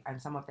day,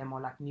 and some of them are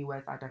like new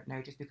words I don't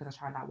know, just because I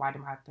try and like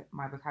widen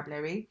my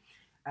vocabulary.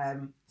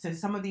 So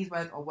some of these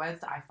words are words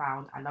that I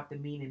found, I love the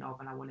meaning of,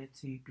 and I wanted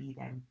to be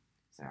them.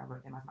 So I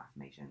wrote them as my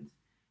affirmations.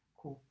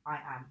 Cool. I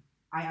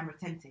am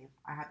retentive.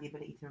 I have the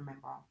ability to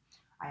remember.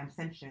 I am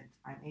sentient.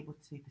 I am able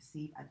to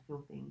perceive and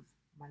feel things.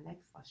 My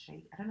legs are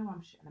shaking. I don't know why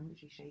I'm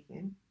literally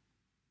shaking.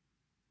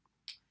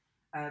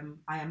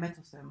 I am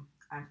mettlesome.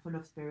 I am full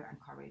of spirit and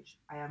courage.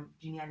 I am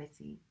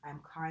geniality. I am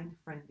kind,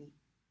 friendly,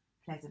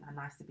 pleasant, and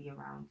nice to be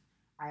around.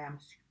 I am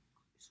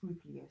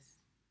scrupulous.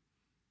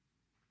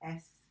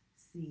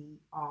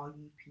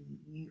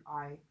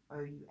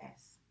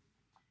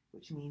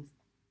 which means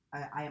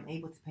I am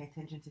able to pay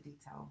attention to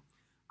detail.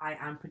 I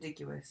am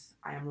prodigious.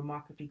 I am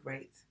remarkably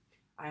great.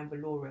 I am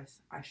valorous.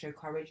 I show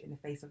courage in the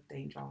face of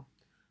danger.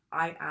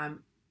 I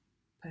am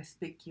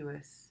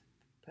perspicuous.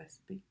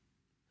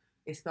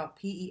 It's spelled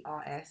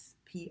Perspicacious.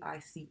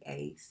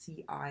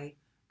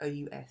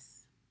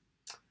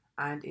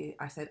 And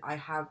I said, I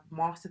have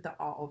mastered the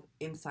art of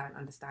insight and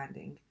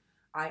understanding.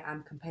 I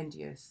am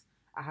compendious.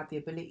 I have the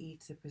ability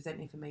to present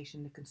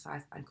information in a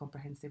concise and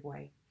comprehensive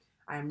way.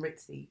 I am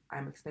ritzy. I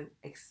am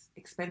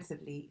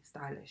expensively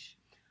stylish.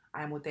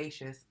 I am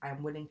audacious. I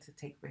am willing to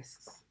take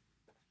risks.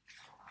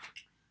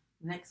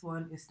 The next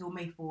one is still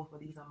May 4th,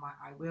 but these are my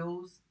I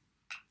wills.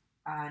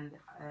 And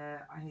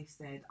I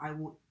said, I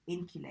will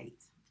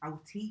inculate. I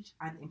will teach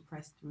and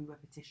impress through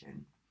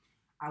repetition.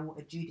 I will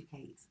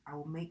adjudicate. I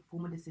will make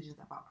formal decisions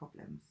about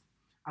problems.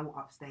 I will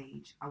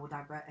upstage. I will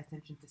divert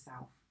attention to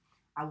self.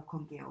 I will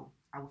congeal.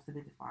 I will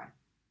solidify.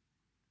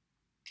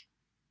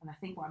 And I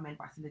think what I meant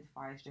by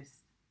solidify is just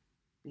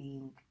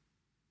being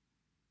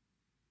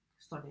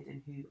solid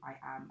in who I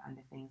am and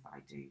the things that I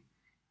do.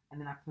 And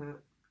then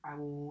I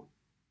will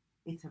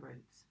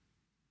iterant.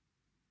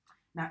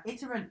 Now,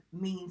 iterant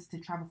means to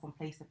travel from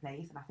place to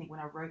place. And I think when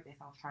I wrote this,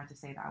 I was trying to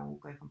say that I will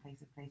go from place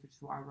to place, which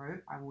is what I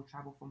wrote. I will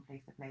travel from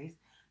place to place.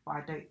 But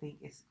I don't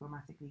think it's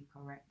grammatically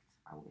correct.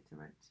 I will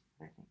iterant.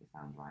 I don't think it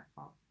sounds right,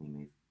 but we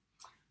move.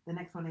 The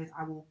next one is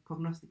I will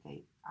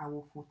prognosticate. I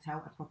will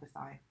foretell and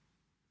prophesy.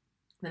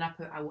 Then I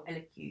will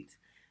elocute.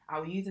 I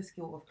will use the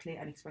skill of clear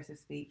and expressive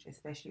speech,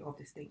 especially of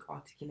distinct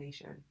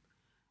articulation.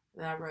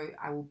 Then I wrote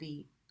I will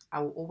be. I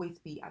will always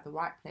be at the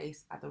right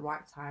place, at the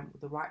right time,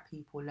 with the right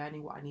people,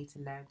 learning what I need to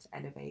learn to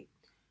elevate.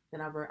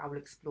 Then I wrote I will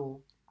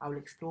explore. I will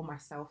explore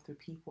myself through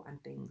people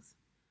and things.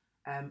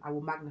 I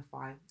will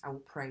magnify. I will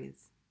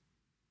praise.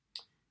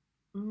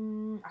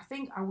 I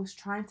think I was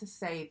trying to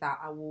say that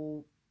I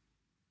will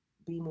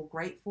be more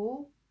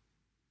grateful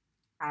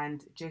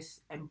and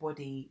just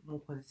embody more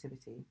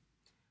positivity.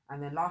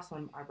 And the last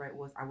one I wrote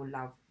was I will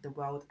love the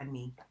world and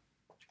me.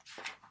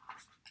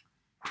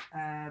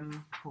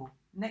 Cool.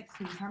 Next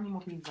piece. How many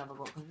more pieces have I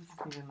got? Because this is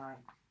feeling like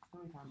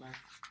story time, bro.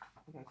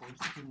 Okay, cool.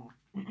 Just a few more.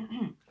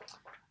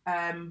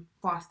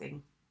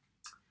 Fasting.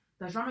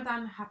 Does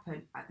Ramadan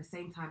happen at the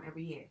same time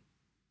every year?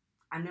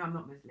 I know I'm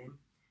not Muslim.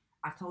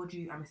 I told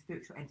you I'm a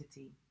spiritual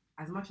entity.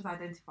 As much as I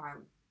identify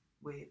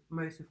with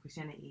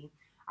Christianity,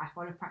 I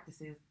follow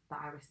practices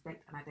that I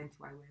respect and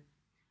identify with,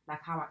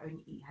 like how I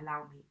only eat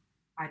halal meat.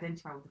 I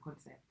identify with the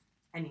concept.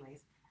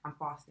 Anyways, I'm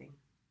fasting.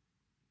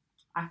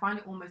 I find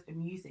it almost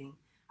amusing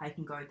how you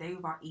can go a day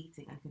without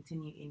eating and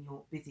continue in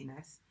your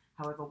busyness.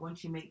 However,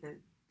 once you make the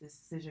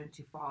decision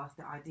to fast,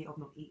 the idea of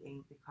not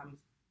eating becomes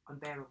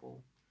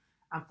unbearable.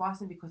 I'm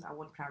fasting because I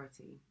want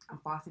clarity. I'm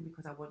fasting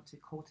because I want to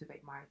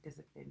cultivate my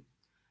discipline.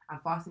 I'm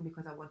fasting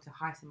because I want to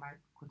heighten my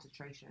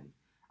concentration.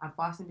 I'm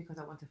fasting because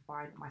I want to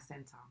find my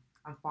center.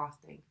 I'm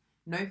fasting.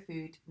 No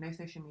food, no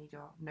social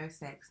media, no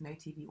sex, no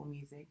TV or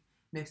music,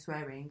 no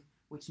swearing,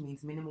 which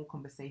means minimal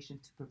conversation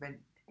to prevent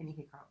any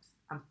hiccups.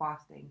 I'm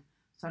fasting.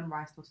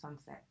 Sunrise till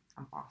sunset.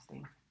 I'm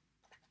fasting.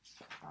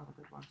 That was a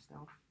good one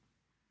still.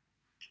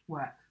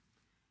 Work.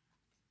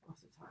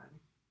 What's the time?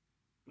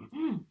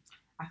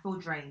 I feel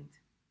drained.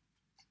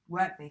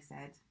 Work, they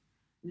said.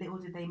 Little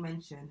did they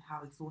mention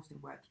how exhausting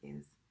work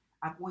is.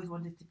 I've always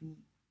wanted to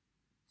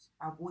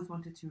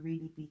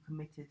really be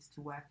committed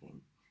to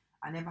working.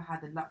 I never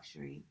had the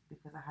luxury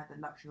because I had the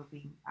luxury of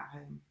being at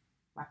home.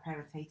 My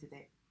parents hated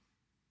it.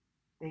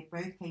 They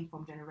both came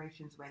from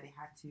generations where they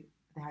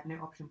had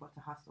no option but to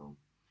hustle.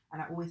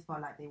 And I always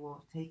felt like they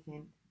were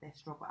taking their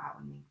struggle out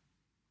on me.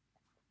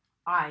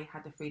 I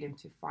had the freedom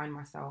to find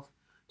myself,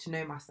 to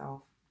know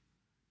myself,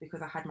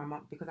 because I had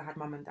mum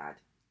and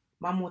dad.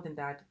 Mum more than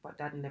dad, but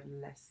dad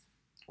nevertheless,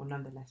 or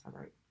nonetheless, I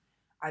wrote.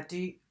 I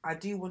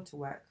do want to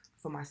work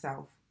for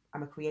myself.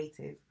 I'm a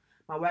creative.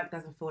 My work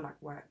doesn't feel like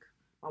work.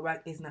 My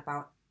work isn't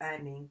about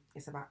earning,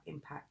 it's about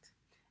impact.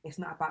 It's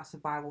not about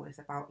survival, it's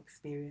about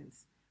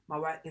experience. My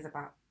work is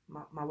about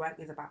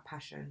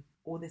passion.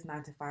 All this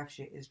 9 to 5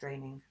 shit is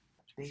draining.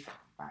 Big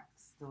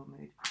facts, still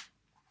mood.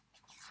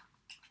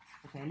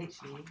 Okay,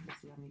 literally,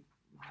 let's see how many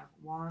we have.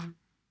 1,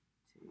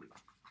 2,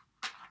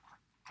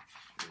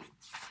 3.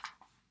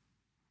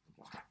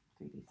 Okay,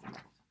 3 pieces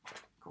left.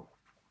 Cool.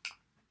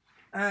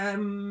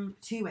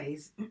 2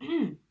 ways.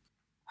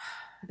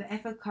 The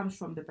effort comes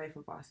from the both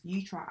of us.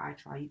 You try, I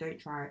try. You don't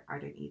try, I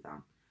don't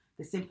either.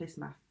 The simplest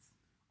maths.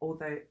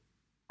 Although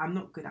I'm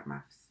not good at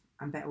maths,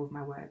 I'm better with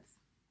my words.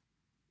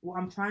 What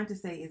I'm trying to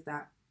say is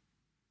that,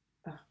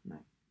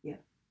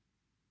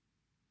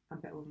 I'm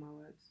better with my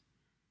words.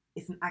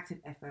 It's an active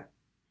effort.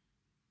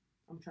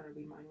 I'm trying to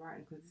read mine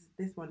writing because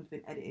this one's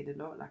been edited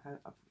a lot. Like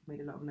I've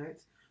made a lot of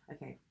notes.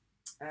 Okay.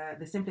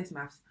 The simplest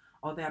maths.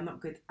 Although I'm not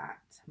good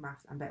at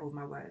maths, I'm better with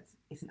my words.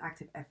 It's an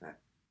active effort.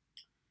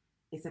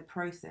 It's a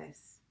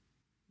process.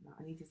 No,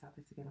 I need to start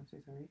this again. I'm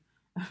so sorry.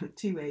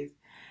 2 ways.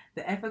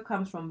 The effort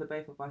comes from the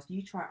both of us.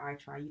 You try, I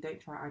try. You don't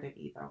try, I don't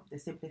either. The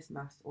simplest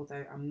maths.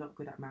 Although I'm not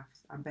good at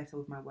maths, I'm better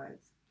with my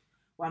words.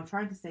 What I'm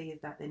trying to say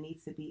is that there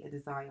needs to be a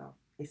desire.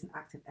 It's an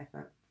active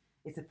effort.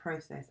 It's a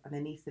process, and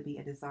there needs to be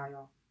a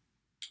desire.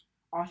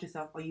 Ask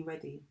yourself, are you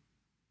ready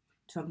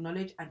to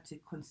acknowledge and to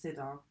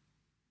consider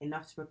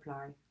enough to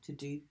reply, to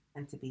do,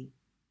 and to be?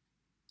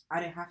 I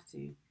don't have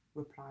to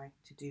reply,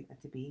 to do, and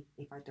to be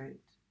if I don't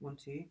want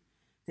to.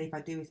 So if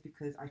I do, it's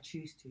because I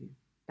choose to.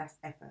 That's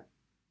effort.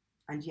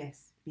 And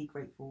yes, be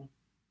grateful.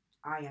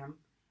 I am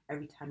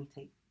every time you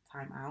take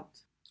time out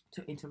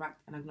to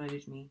interact and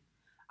acknowledge me.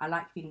 I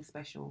like feeling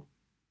special,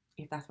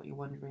 if that's what you're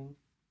wondering.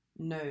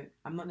 No,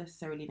 I'm not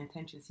necessarily an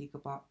attention seeker,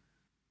 but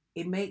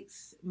it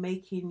makes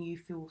making you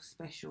feel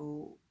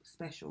special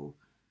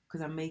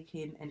because I'm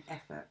making an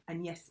effort.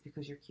 And yes,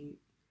 because you're cute.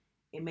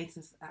 It makes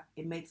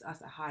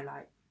us a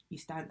highlight. You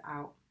stand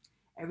out.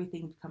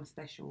 Everything becomes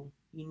special,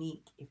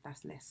 unique if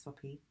that's less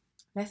sloppy.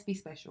 Let's be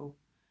special.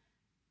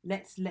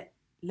 Let's let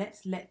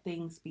let's let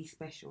things be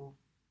special.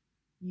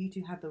 You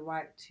two have the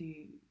right to.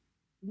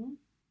 Hmm?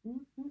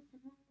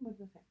 What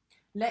did I say?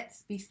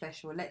 Let's be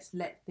special. Let's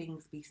let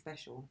things be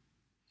special.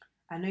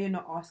 I know you're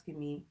not asking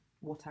me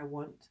what I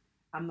want.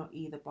 I'm not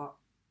either, but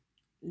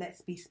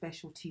let's be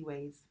special two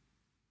ways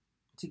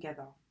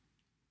together,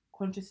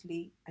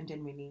 consciously and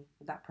genuinely,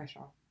 without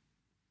pressure.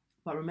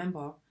 But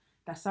remember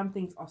that some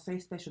things are so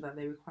special that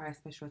they require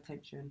special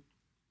attention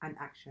and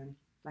action,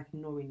 like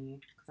ignoring you,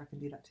 because I can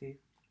do that too.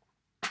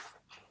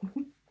 I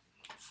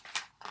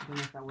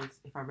don't know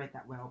if I read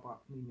that well, but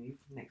we move.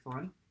 Next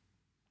one.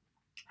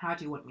 How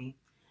do you want me?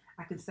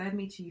 I can serve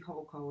me to you hot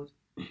or cold.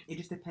 It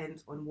just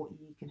depends on what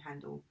you can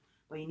handle.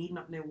 But you need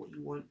not know what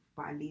you want,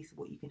 but at least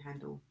what you can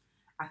handle.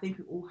 I think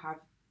we all have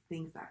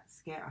things that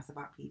scare us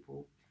about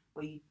people,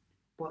 but you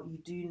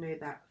do know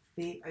that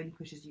fear only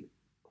pushes you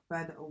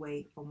further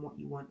away from what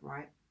you want,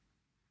 right?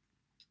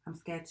 I'm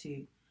scared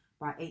too,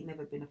 but I ain't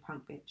never been a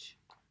punk bitch.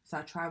 So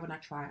I try when I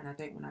try and I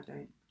don't when I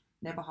don't.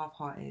 Never half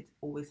hearted,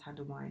 always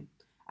handle mine.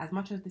 As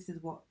much as this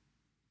is what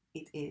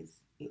it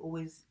is, it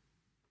always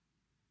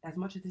as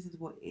much as this is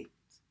what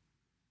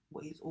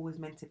it's always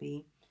meant to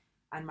be,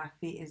 and my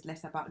fear is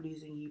less about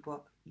losing you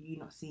but you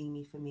not seeing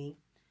me for me.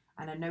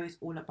 And I know it's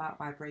all about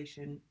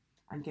vibration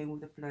and going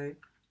with the flow,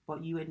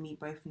 but you and me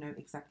both know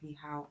exactly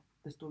how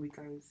the story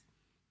goes.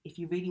 If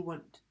you really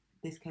want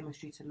this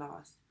chemistry to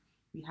last,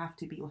 we have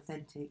to be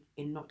authentic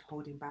in not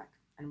holding back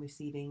and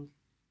receiving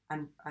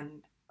and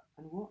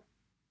what?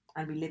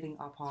 And reliving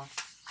our past.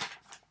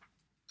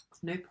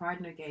 No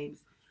pride, no games,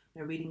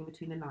 no reading in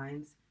between the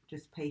lines,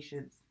 just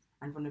patience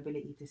and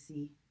vulnerability to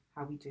see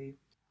how we do.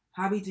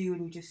 How we do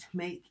when you just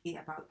make it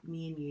about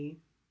me and you.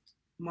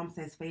 Mum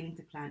says failing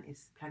to plan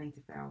is planning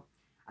to fail.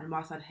 And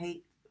whilst I'd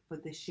hate for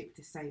this ship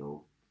to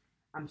sail,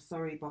 I'm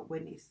sorry, but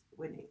when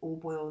it all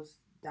boils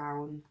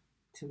down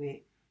to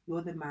it,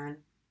 you're the man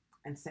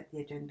and set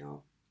the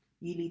agenda.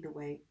 You lead the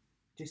way.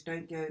 Just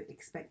don't go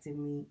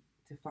expecting me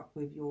to fuck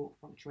with your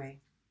feng shui.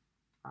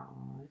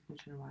 Oh, I'm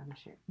trying to rhyme and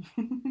shit.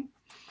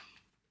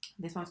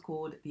 This one's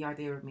called The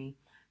Idea of Me.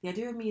 The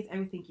idea of me is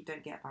everything you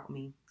don't get about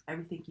me,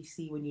 everything you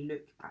see when you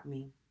look at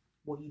me,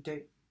 what you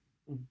don't.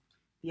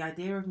 The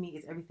idea of me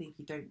is everything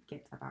you don't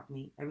get about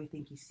me,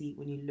 everything you see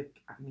when you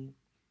look at me,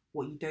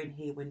 what you don't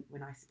hear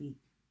when I speak.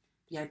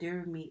 The idea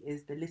of me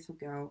is the little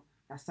girl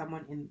that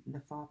someone in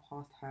the far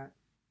past hurt,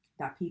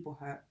 that people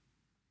hurt,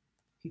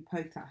 who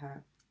poked at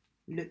her,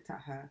 looked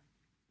at her,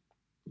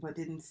 but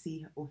didn't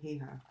see or hear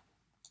her.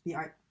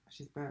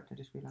 She's burped, I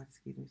just realised,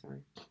 excuse me, sorry.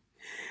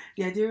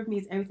 The idea of me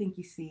is everything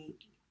you see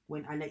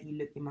when I let you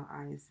look in my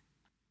eyes.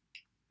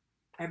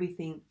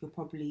 Everything you're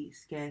probably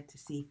scared to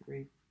see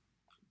through.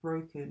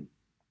 Broken.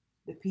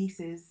 The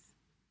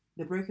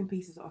broken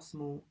pieces are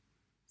small,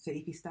 so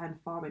if you stand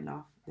far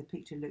enough, the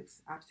picture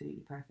looks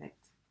absolutely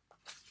perfect.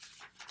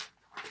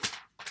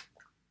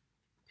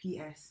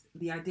 P.S.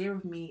 The idea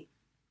of me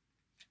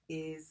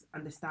is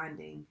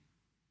understanding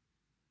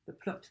the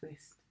plot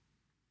twist.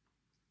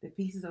 The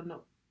pieces are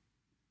not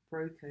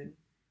broken.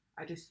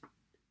 I just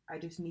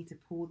need to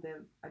pull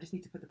them. I just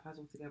need to put the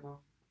puzzle together.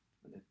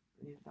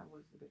 Yeah, that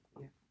was a bit.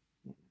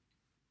 Yeah.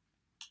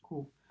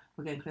 Cool.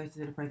 We're getting closer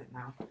to the present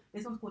now.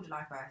 This one's called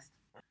July 1st.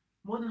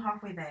 More than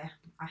halfway there.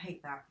 I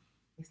hate that.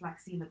 It's like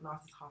seeing the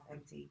glass is half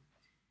empty.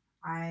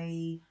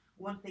 I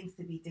want things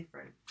to be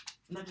different,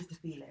 not just to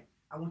feel it.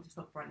 I want to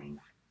stop running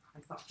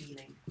and start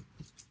feeling.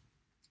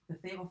 The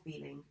fear of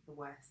feeling the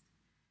worst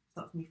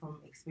stops me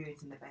from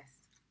experiencing the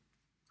best.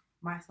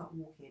 Might start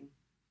walking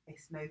a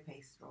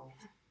slow-paced stroll.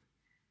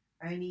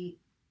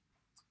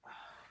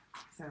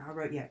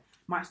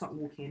 Might start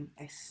walking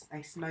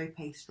a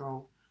slow-paced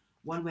stroll,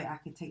 one where I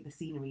can take the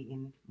scenery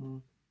in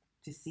more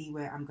to see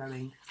where I'm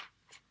going.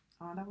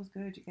 Oh, that was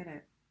good. You get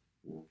it?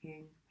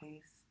 Walking,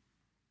 pace,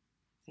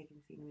 taking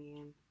the scenery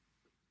in,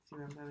 see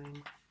where I'm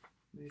going.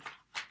 Move.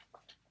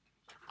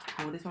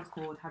 Cool. This one's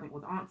called Having All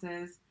the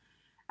Answers.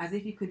 As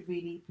if you could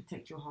really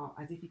protect your heart,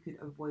 as if you could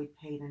avoid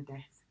pain and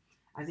death,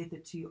 as if the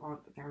two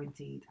aren't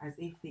guaranteed, as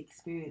if the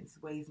experience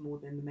weighs more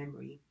than the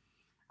memory,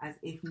 as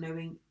if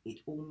knowing it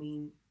all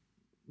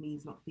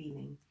means not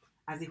feeling,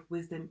 as if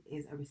wisdom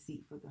is a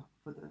receipt for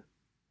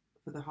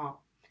the heart,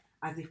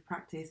 as if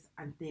practice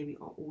and theory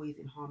are always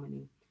in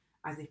harmony,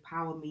 as if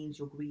power means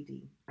you're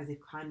greedy, as if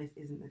kindness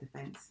isn't a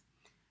defense,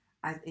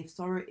 as if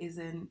sorrow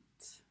isn't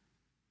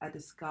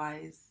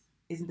disguised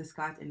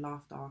in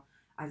laughter,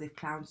 as if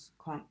clowns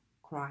can't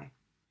cry,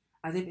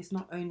 as if it's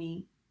not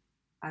only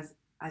as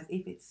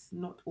if it's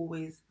not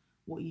always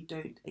what you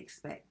don't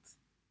expect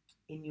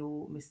in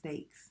your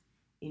mistakes,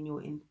 in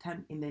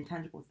the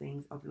intangible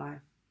things of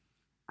life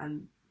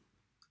and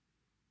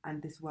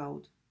this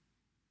world.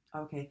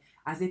 Okay,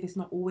 as if it's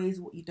not always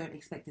what you don't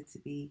expect it to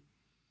be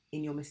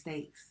in your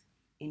mistakes,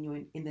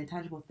 in the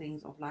intangible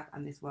things of life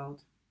and this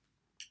world.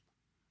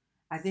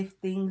 As if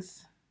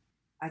that's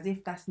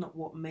not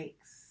what matters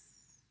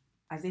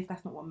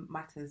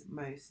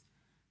most,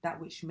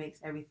 that which makes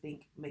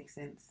everything make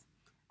sense.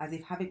 As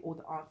if having all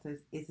the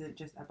answers isn't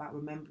just about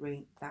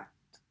remembering that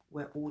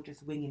we're all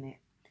just winging it.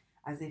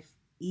 As if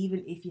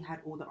even if you had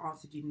all the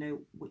answers, you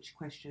know which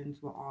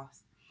questions were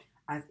asked.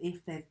 As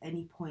if there's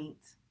any point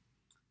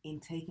in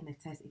taking a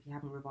test if you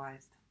haven't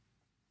revised.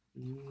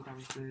 That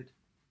was good.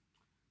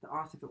 The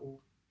art of it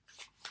all.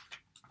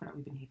 I feel like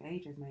we've been here for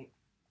ages, mate.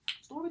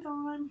 Story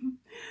time.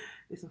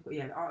 This one's got,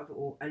 the art of it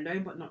all.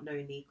 Alone but not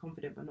lonely,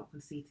 confident but not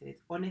conceited,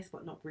 honest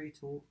but not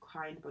brutal,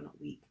 kind but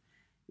not weak,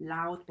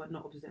 loud but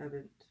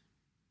observant,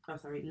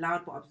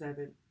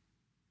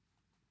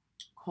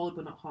 cold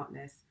but not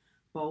heartless,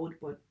 bold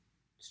but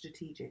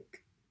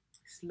strategic,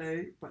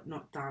 slow but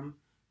not dumb,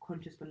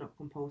 conscious but not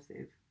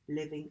compulsive,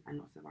 living and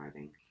not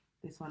surviving.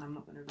 This one I'm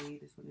not going to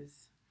read. This one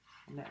is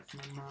a letter to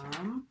my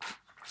mum.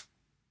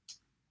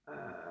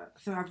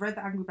 So I've read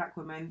The Angry Black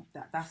Woman.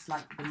 That's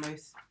like the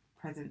most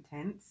present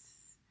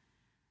tense.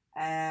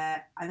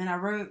 And then I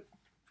wrote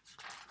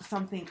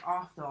something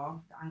after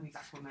The Angry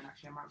Black Woman.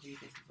 Actually, I might read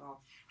this as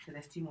well. So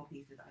there's 2 more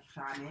pieces that I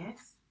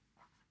promised.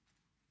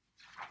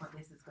 But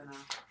this is going to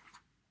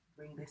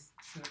bring this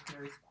to a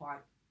close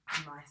quite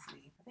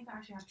nicely. I think I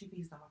actually have 2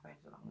 pieces on my phone,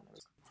 so I'm going to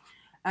read.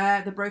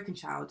 The Broken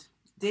Child.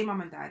 Dear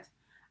Mum and Dad,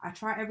 I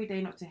try every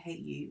day not to hate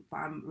you, but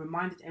I'm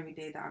reminded every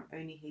day that I'm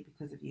only here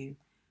because of you.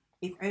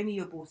 If only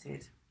you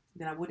aborted,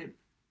 then I wouldn't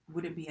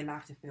be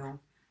alive to feel.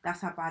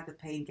 That's how bad the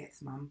pain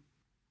gets, Mum.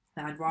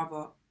 That I'd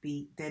rather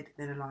be dead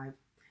than alive.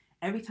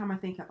 Every time I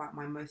think about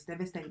my most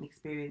devastating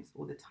experience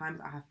or the times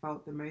I have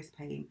felt the most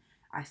pain,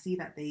 I see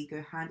that they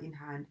go hand in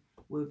hand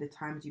with the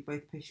times you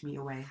both push me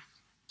away.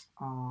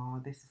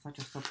 Oh, this is such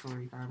a sob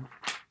story, fam.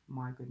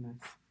 My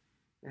goodness.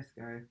 Let's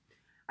go.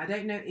 I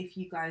don't know if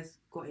you guys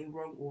got it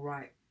wrong or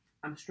right.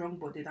 I'm strong,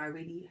 but did I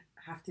really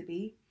have to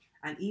be?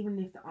 And even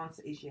if the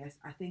answer is yes,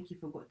 I think you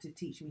forgot to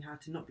teach me how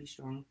to not be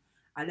strong.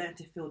 I learned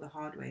to feel the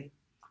hard way.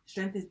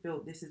 Strength is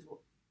built. This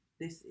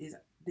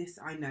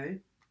I know.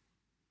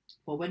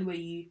 But when were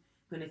you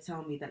going to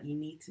tell me that you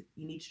need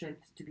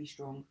strength to be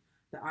strong?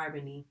 The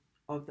irony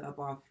of the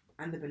above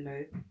and the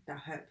below, that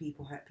hurt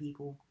people.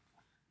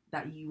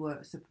 That you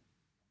were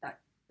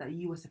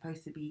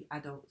supposed to be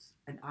adults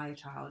and I a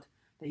child.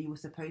 That you were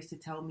supposed to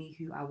tell me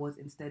who I was.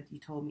 Instead, you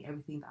told me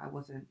everything that I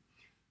wasn't.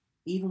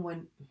 Even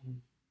when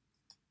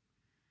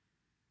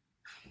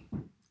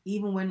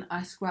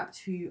I scrapped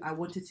who I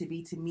wanted to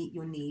be to meet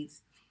your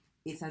needs,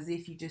 it's as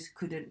if you just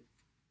couldn't.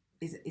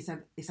 It's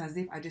as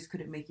if I just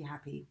couldn't make you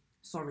happy.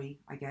 Sorry,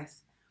 I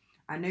guess.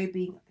 I know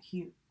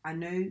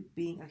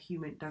being a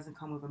human doesn't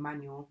come with a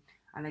manual,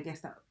 and I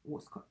guess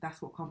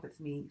that's what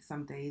comforts me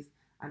some days,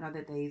 and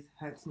other days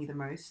hurts me the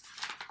most.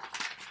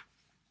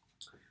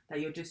 That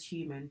you're just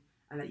human,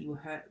 and that you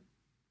hurt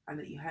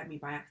me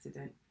by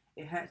accident.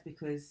 It hurts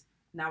because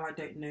now I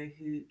don't know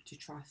who to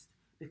trust,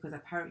 because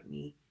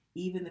apparently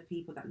even the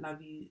people that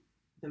love you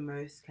the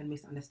most can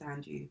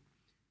misunderstand you,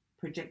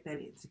 project their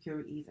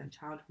insecurities and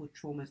childhood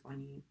traumas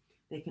on you.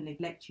 They can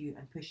neglect you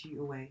and push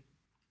you away,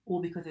 all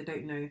because they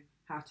don't know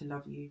how to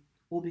love you,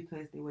 all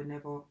because they were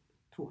never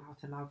taught how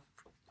to love,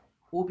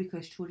 all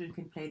because children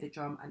can play the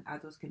drum and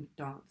adults can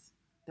dance.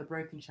 The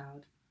broken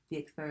child, the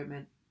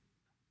experiment.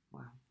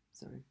 Wow,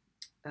 sorry.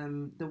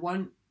 The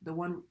one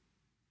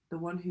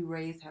who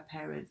raised her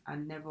parents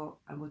and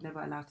was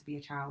never allowed to be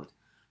a child,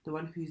 the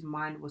one whose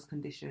mind was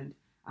conditioned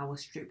and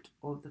was stripped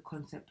of the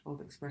concept of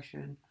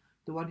expression,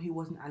 the one who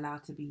wasn't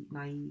allowed to be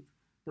naive,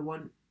 the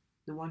one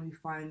who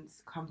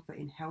finds comfort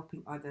in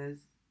helping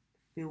others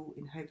feel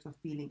in hopes of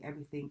feeling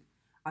everything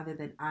other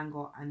than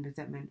anger and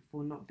resentment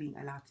for not being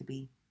allowed to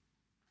be.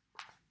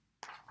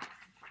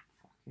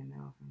 Fucking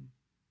hell.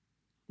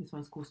 This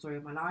one's called Story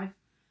of My Life.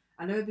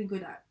 I know I've been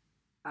good at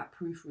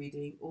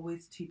proofreading,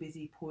 always too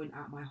busy pouring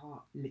out my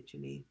heart,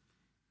 literally.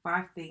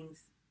 5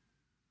 things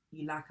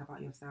you like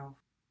about yourself,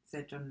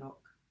 said John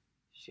Locke.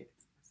 Shit,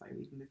 I started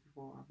reading this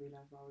before I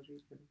realised what I was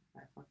reading.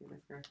 Like, fuck it,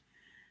 let's go.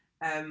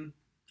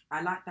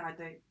 I like that I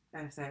don't...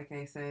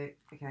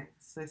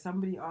 So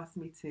somebody asked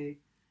me to...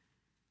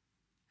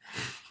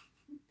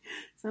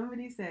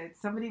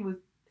 Somebody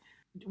was...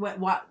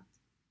 What?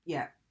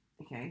 Yeah,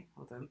 okay,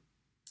 hold on.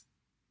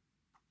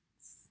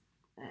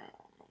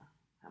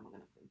 How am I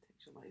going to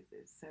contextualize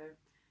this? So,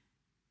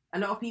 a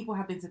lot of people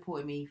have been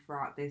supporting me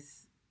throughout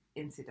this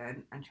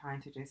incident and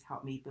trying to just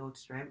help me build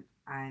strength.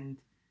 And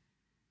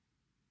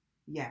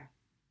yeah,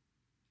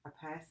 a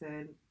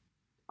person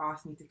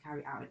asked me to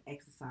carry out an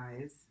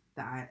exercise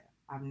that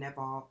I've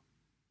never,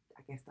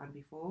 I guess, done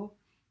before.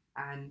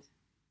 And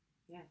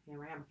yeah,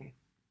 here I am. Okay,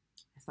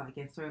 let's start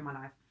again. Sorry, my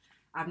life.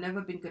 I've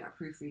never been good at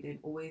proofreading,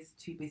 always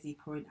too busy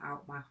pouring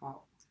out my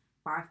heart.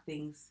 5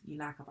 things you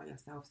like about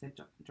yourself, said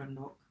John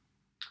Locke.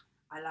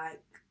 I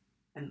like,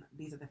 and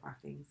these are the 5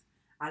 things.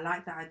 I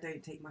like that I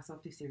don't take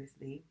myself too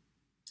seriously.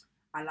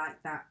 I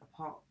like the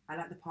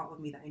part of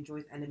me that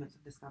enjoys elements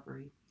of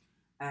discovery.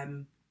 I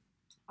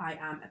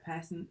am a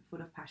person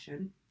full of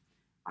passion.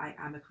 I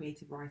am a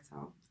creative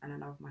writer, and I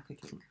love my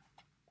cooking.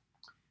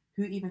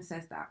 Who even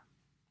says that?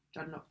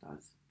 John Locke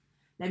does.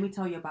 Let me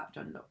tell you about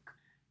John Locke.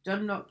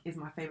 John Locke is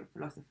my favourite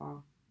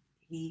philosopher.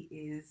 He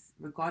is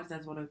regarded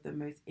as one of the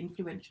most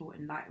influential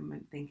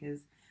Enlightenment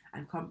thinkers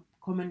and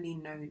commonly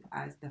known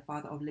as the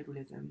father of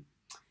liberalism.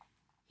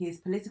 His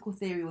political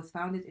theory was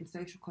founded in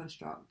social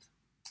construct,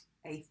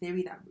 a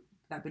theory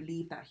that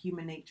believed that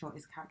human nature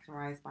is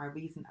characterized by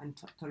reason and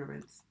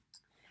tolerance.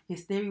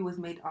 His theory was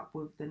made up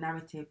with the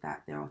narrative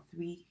that there are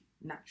 3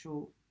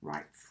 natural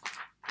rights: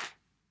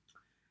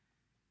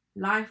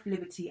 life,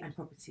 liberty, and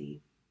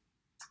property,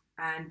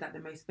 and that the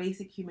most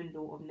basic human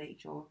law of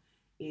nature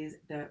is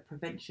the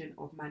prevention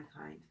of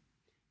mankind.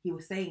 He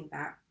was saying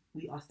that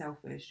we are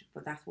selfish,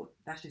 but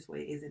that's just what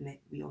it is, isn't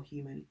it? We are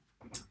human.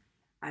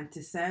 And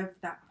to serve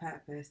that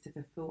purpose, to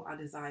fulfill our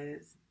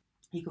desires,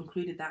 he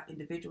concluded that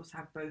individuals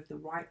have both the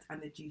right and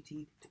the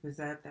duty to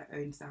preserve their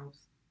own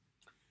selves.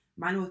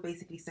 Man was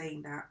basically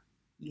saying that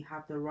you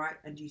have the right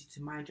and duty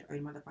to mind your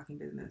own motherfucking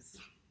business.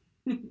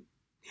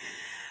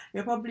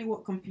 You're probably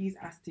confused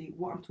as to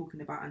what I'm talking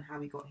about and how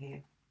we got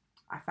here.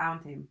 I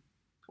found him,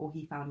 or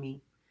he found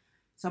me.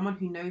 Someone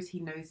who knows he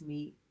knows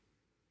me,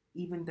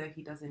 even though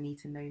he doesn't need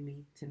to know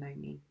me.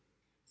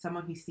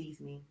 Someone who sees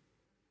me.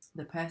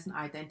 The person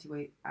I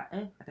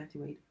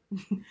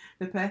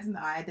the person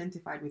I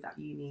identified with at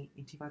uni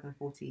in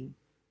 2014,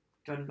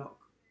 John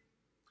Locke.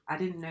 I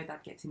didn't know that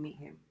I'd get to meet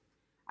him.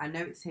 I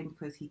know it's him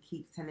because he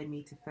keeps telling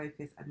me to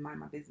focus and mind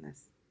my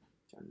business.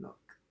 John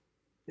Locke.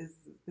 This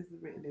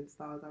is written in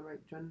stars. I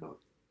wrote John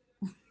Locke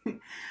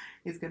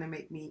is gonna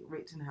make me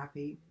rich and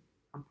happy.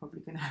 I'm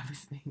probably gonna have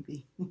this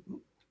baby.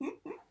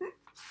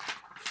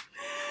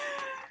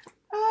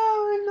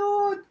 Oh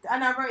Lord!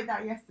 And I wrote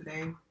that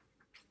yesterday.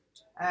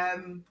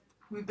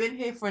 We've been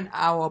here for an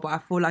hour, but I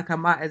feel like I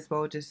might as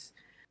well just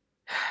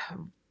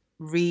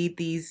read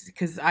these,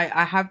 because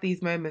I have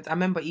these moments. I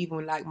remember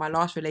even like my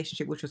last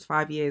relationship, which was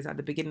 5 years. At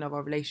the beginning of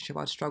our relationship,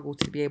 I'd struggle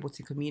to be able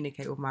to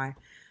communicate with my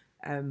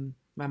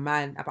my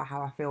man about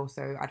how I feel.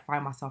 So I'd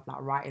find myself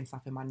like writing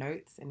stuff in my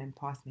notes and then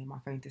passing him my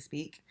phone to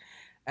speak.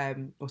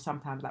 Or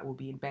sometimes like we'll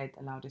be in bed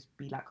and I'll just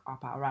be like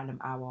up at a random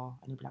hour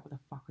and he'll be like, what the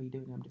fuck are you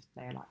doing? And I'm just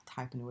there like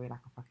typing away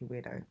like a fucking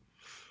weirdo.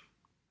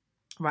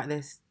 Right,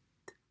 there's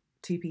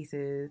 2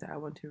 pieces that I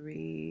want to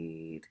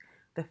read.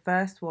 The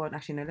first one,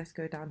 actually no, let's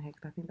go down here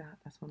because I think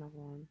that's one of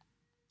one.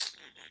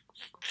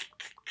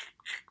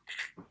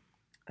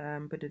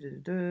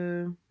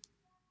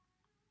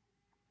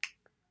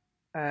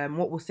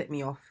 What will set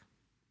me off?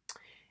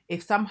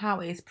 If somehow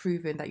it is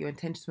proven that your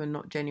intentions were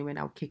not genuine,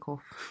 I'll kick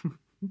off.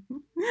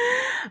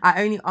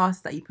 I only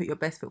ask that you put your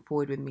best foot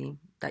forward with me,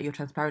 that you're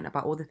transparent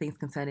about all the things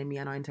concerning me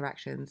and our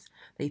interactions,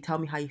 that you tell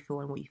me how you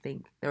feel and what you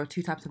think. There are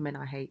 2 types of men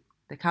I hate: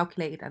 the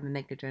calculated and the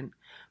negligent.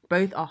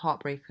 Both are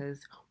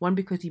heartbreakers. One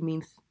because he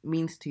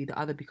means to, the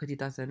other because he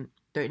doesn't.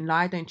 Don't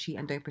lie, don't cheat,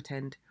 and don't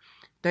pretend.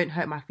 Don't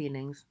hurt my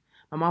feelings.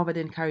 My mother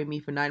didn't carry me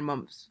for 9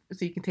 months,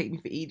 so you can take me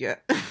for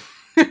idiot.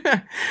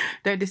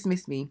 Don't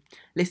dismiss me.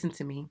 Listen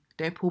to me.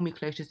 Don't pull me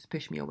close just to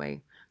push me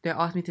away. Don't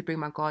ask me to bring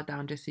my guard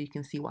down just so you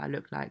can see what I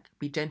look like.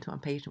 Be gentle and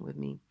patient with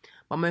me.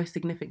 But most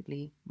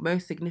significantly,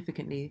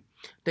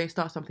 don't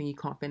start something you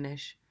can't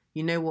finish.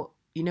 You know what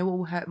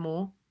will hurt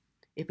more?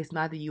 If it's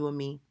neither you or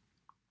me.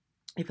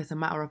 If it's a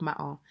matter of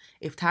matter.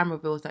 If time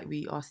reveals that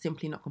we are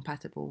simply not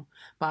compatible.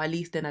 But at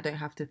least then I don't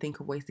have to think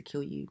of ways to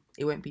kill you.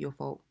 It won't be your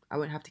fault. I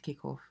won't have to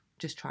kick off.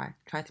 Just try.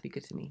 Try to be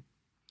good to me.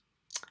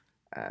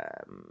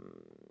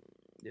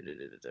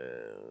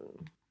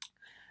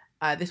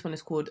 This one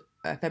is called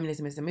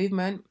Feminism is a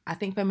Movement. I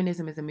think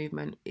feminism is a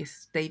movement. It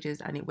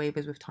stages and it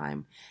wavers with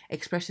time.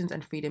 Expressions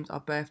and freedoms are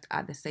birthed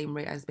at the same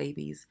rate as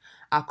babies.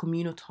 Our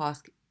communal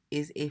task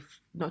is if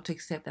not to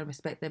accept and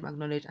respect them,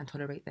 acknowledge and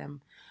tolerate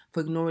them.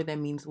 For ignoring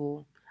them means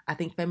war. I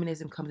think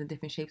feminism comes in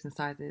different shapes and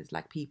sizes,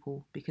 like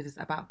people, because it's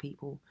about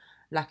people,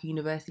 like a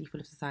university full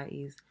of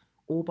societies,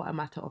 all but a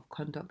matter of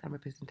conduct and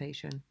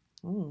representation.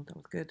 Oh, that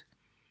was good.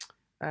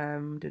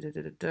 Oh,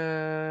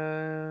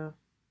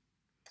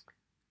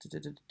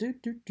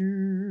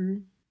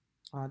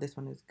 this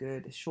one is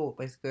good. It's short,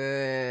 but it's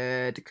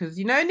good. Because,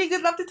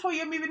 niggas love to tell you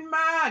you're moving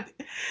mad.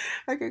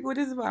 Okay, cool.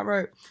 This is what I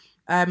wrote.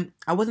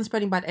 I wasn't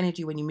spreading bad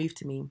energy when you moved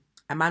to me.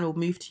 A man will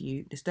move to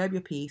you, disturb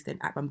your peace, then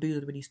act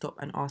bamboozled when you stop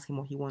and ask him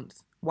what he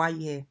wants. Why are you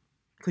here?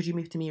 Because you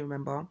moved to me,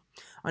 remember?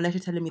 Unless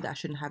you're telling me that I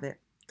shouldn't have it.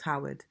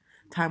 Coward.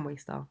 Time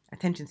waster.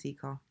 Attention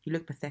seeker. You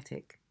look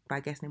pathetic. But I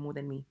guess no more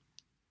than me.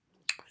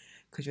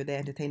 Because you're there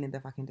entertaining the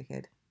fucking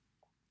dickhead.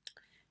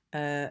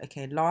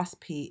 Okay, last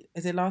piece.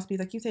 Is it last piece?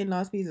 I keep saying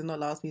last piece. It's not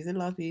last piece. Is it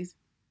last piece?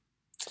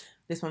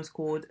 This one's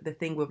called The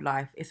Thing with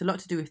Life. It's a lot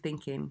to do with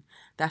thinking.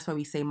 That's why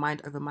we say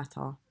mind over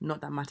matter. Not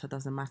that matter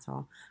doesn't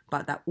matter,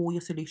 but that all your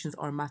solutions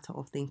are a matter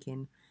of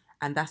thinking.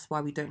 And that's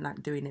why we don't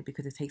like doing it,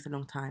 because it takes a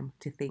long time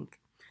to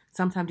think.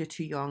 Sometimes you're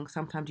too young.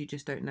 Sometimes you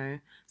just don't know.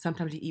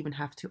 Sometimes you even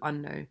have to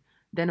unknow.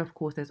 Then, of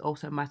course, there's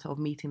also a matter of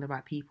meeting the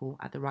right people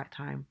at the right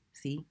time.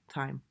 See?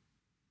 Time.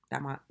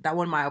 That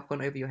one might have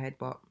gone over your head,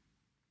 but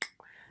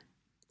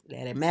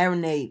let it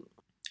marinate.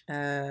 Do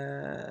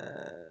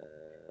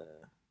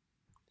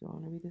I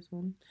want to read this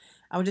one?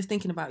 I was just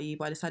thinking about you,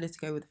 but I decided to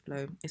go with the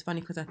flow. It's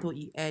funny because I thought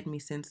you aired me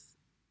since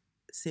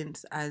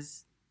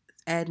as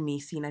aired me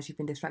seen as you've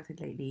been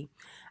distracted lately.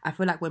 I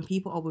feel like when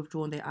people are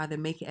withdrawn, they either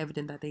make it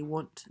evident that they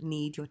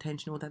need your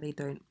attention, or that they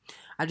don't.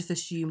 I just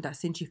assume that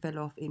since you fell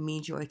off, it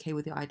means you're okay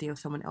with the idea of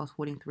someone else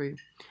falling through.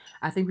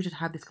 I think we should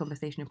have this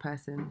conversation in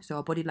person, so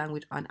our body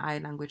language and eye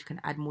language can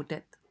add more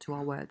depth to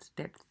our words.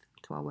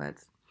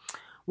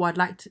 What I'd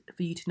like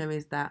for you to know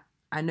is that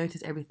I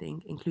notice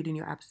everything, including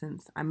your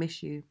absence. I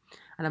miss you,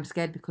 and I'm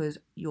scared because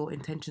your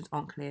intentions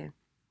aren't clear.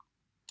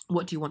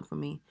 What do you want from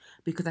me?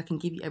 Because I can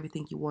give you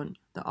everything you want.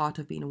 The art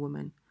of being a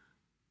woman.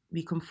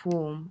 We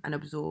conform and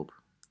absorb,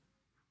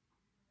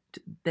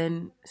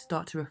 then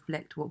start to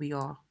reflect what we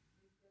are.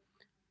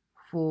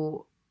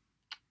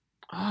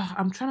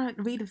 I'm trying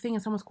to read the thing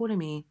and someone's calling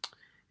me.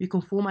 We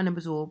conform and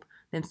absorb,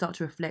 then start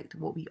to reflect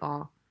what we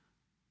are.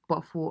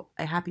 But for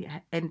a happy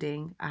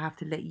ending, I have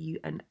to let you,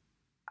 and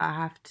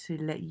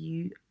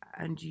you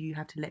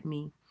have to let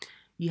me.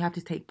 You have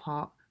to take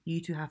part.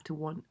 You two have to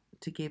want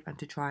to give and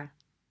to try.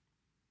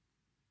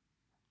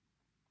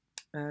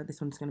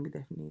 This one's going to be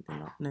definitely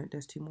no,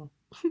 there's two more.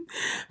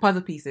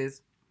 Puzzle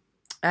pieces.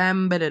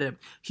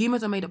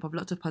 Humans are made up of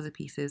lots of puzzle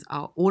pieces.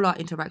 All our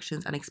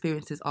interactions and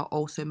experiences are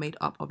also made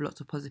up of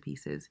lots of puzzle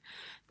pieces.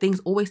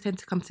 Things always tend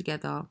to come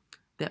together.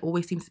 There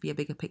always seems to be a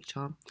bigger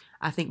picture.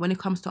 I think when it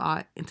comes to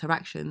our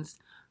interactions,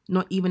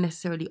 not even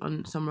necessarily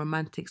on some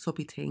romantic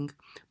soppy thing,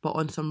 but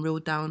on some real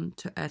down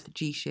to earth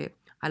G shit,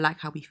 I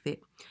like how we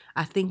fit.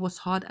 I think what's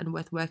hard and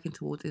worth working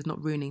towards is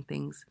not ruining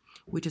things,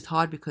 which is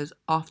hard because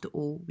after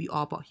all, we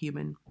are but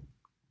human.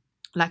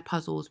 Like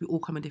puzzles, we all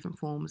come in different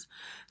forms.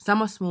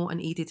 Some are small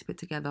and easy to put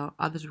together,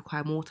 others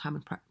require more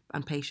time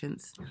and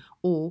patience.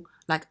 Or,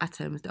 like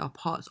atoms, there are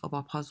parts of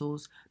our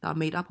puzzles that are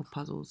made up of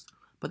puzzles.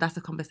 But that's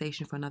a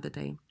conversation for another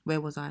day.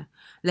 Where was I?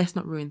 Let's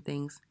not ruin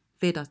things.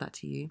 Fear does that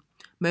to you.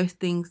 Most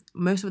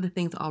of the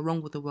things that are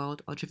wrong with the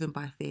world are driven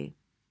by fear.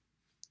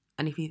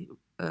 And if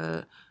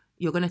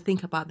you're going to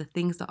think about the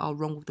things that are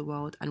wrong with the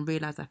world and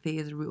realize that fear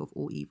is the root of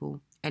all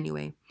evil.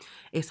 Anyway,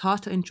 it's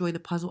hard to enjoy the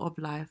puzzle of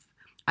life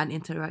and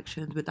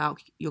interactions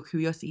without your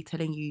curiosity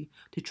telling you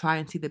to try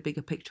and see the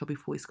bigger picture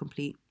before it's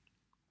complete.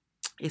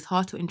 It's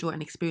hard to enjoy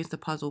and experience the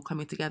puzzle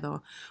coming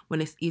together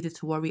when it's easy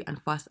to worry and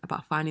fuss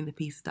about finding the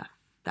pieces that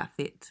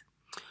fit.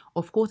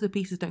 Of course, the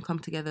pieces don't come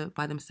together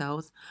by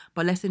themselves,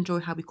 but let's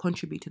enjoy how we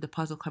contribute to the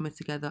puzzle coming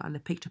together and the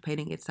picture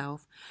painting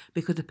itself,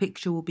 because the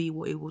picture will be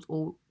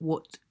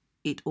what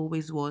it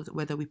always was,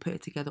 whether we put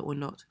it together or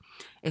not,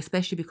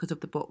 especially because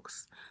of the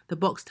box. The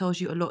box tells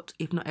you a lot,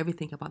 if not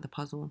everything, about the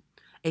puzzle.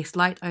 A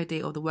slight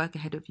idea of the work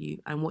ahead of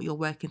you and what you're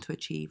working to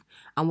achieve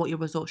and what your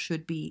result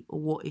should be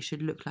or what it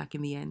should look like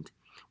in the end.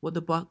 What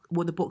the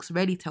box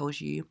rarely tells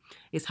you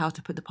is how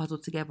to put the puzzle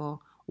together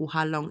or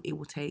how long it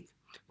will take.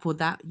 For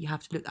that, you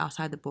have to look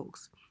outside the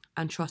box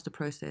and trust the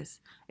process,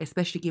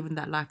 especially given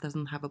that life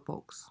doesn't have a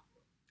box.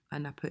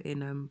 And I put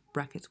in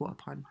brackets, what a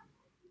pun.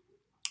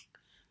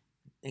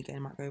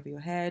 Again, might go over your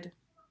head.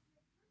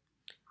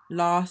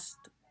 Last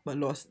but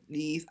not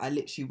least, I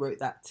literally wrote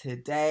that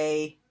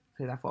today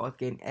because I thought I was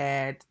getting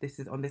aired. This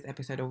is on this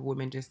episode of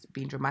Women Just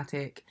Being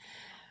Dramatic.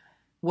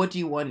 What do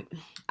you want?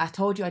 I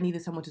told you I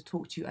needed someone to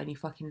talk to and you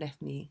fucking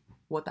left me.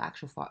 What the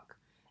actual fuck?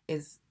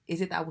 Is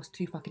it that I was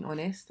too fucking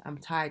honest? I'm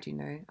tired, you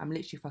know. I'm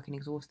literally fucking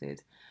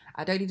exhausted.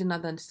 I don't need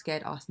another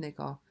scared ass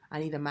nigger. I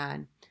need a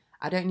man.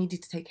 I don't need you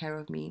to take care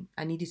of me.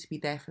 I need you to be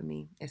there for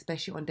me,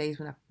 especially on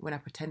days when I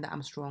pretend that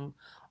I'm strong,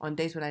 on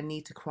days when I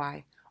need to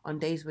cry, on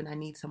days when I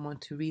need someone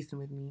to reason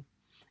with me.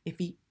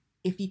 If you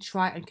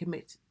try and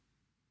commit,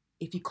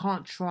 if you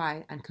can't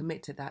try and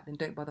commit to that, then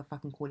don't bother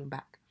fucking calling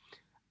back.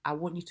 I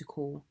want you to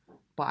call,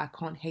 but I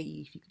can't hate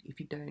you if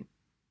you don't.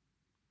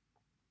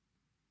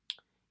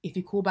 If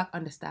you call back,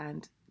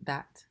 understand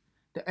that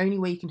the only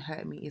way you can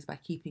hurt me is by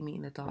keeping me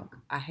in the dark.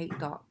 I hate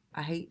dark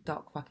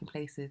fucking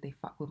places. They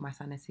fuck with my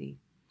sanity.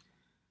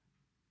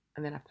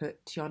 And then I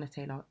put Tiana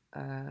Taylor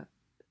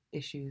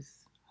issues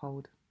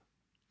hold.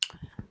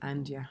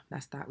 And yeah,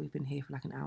 that's that. We've been here for like an hour.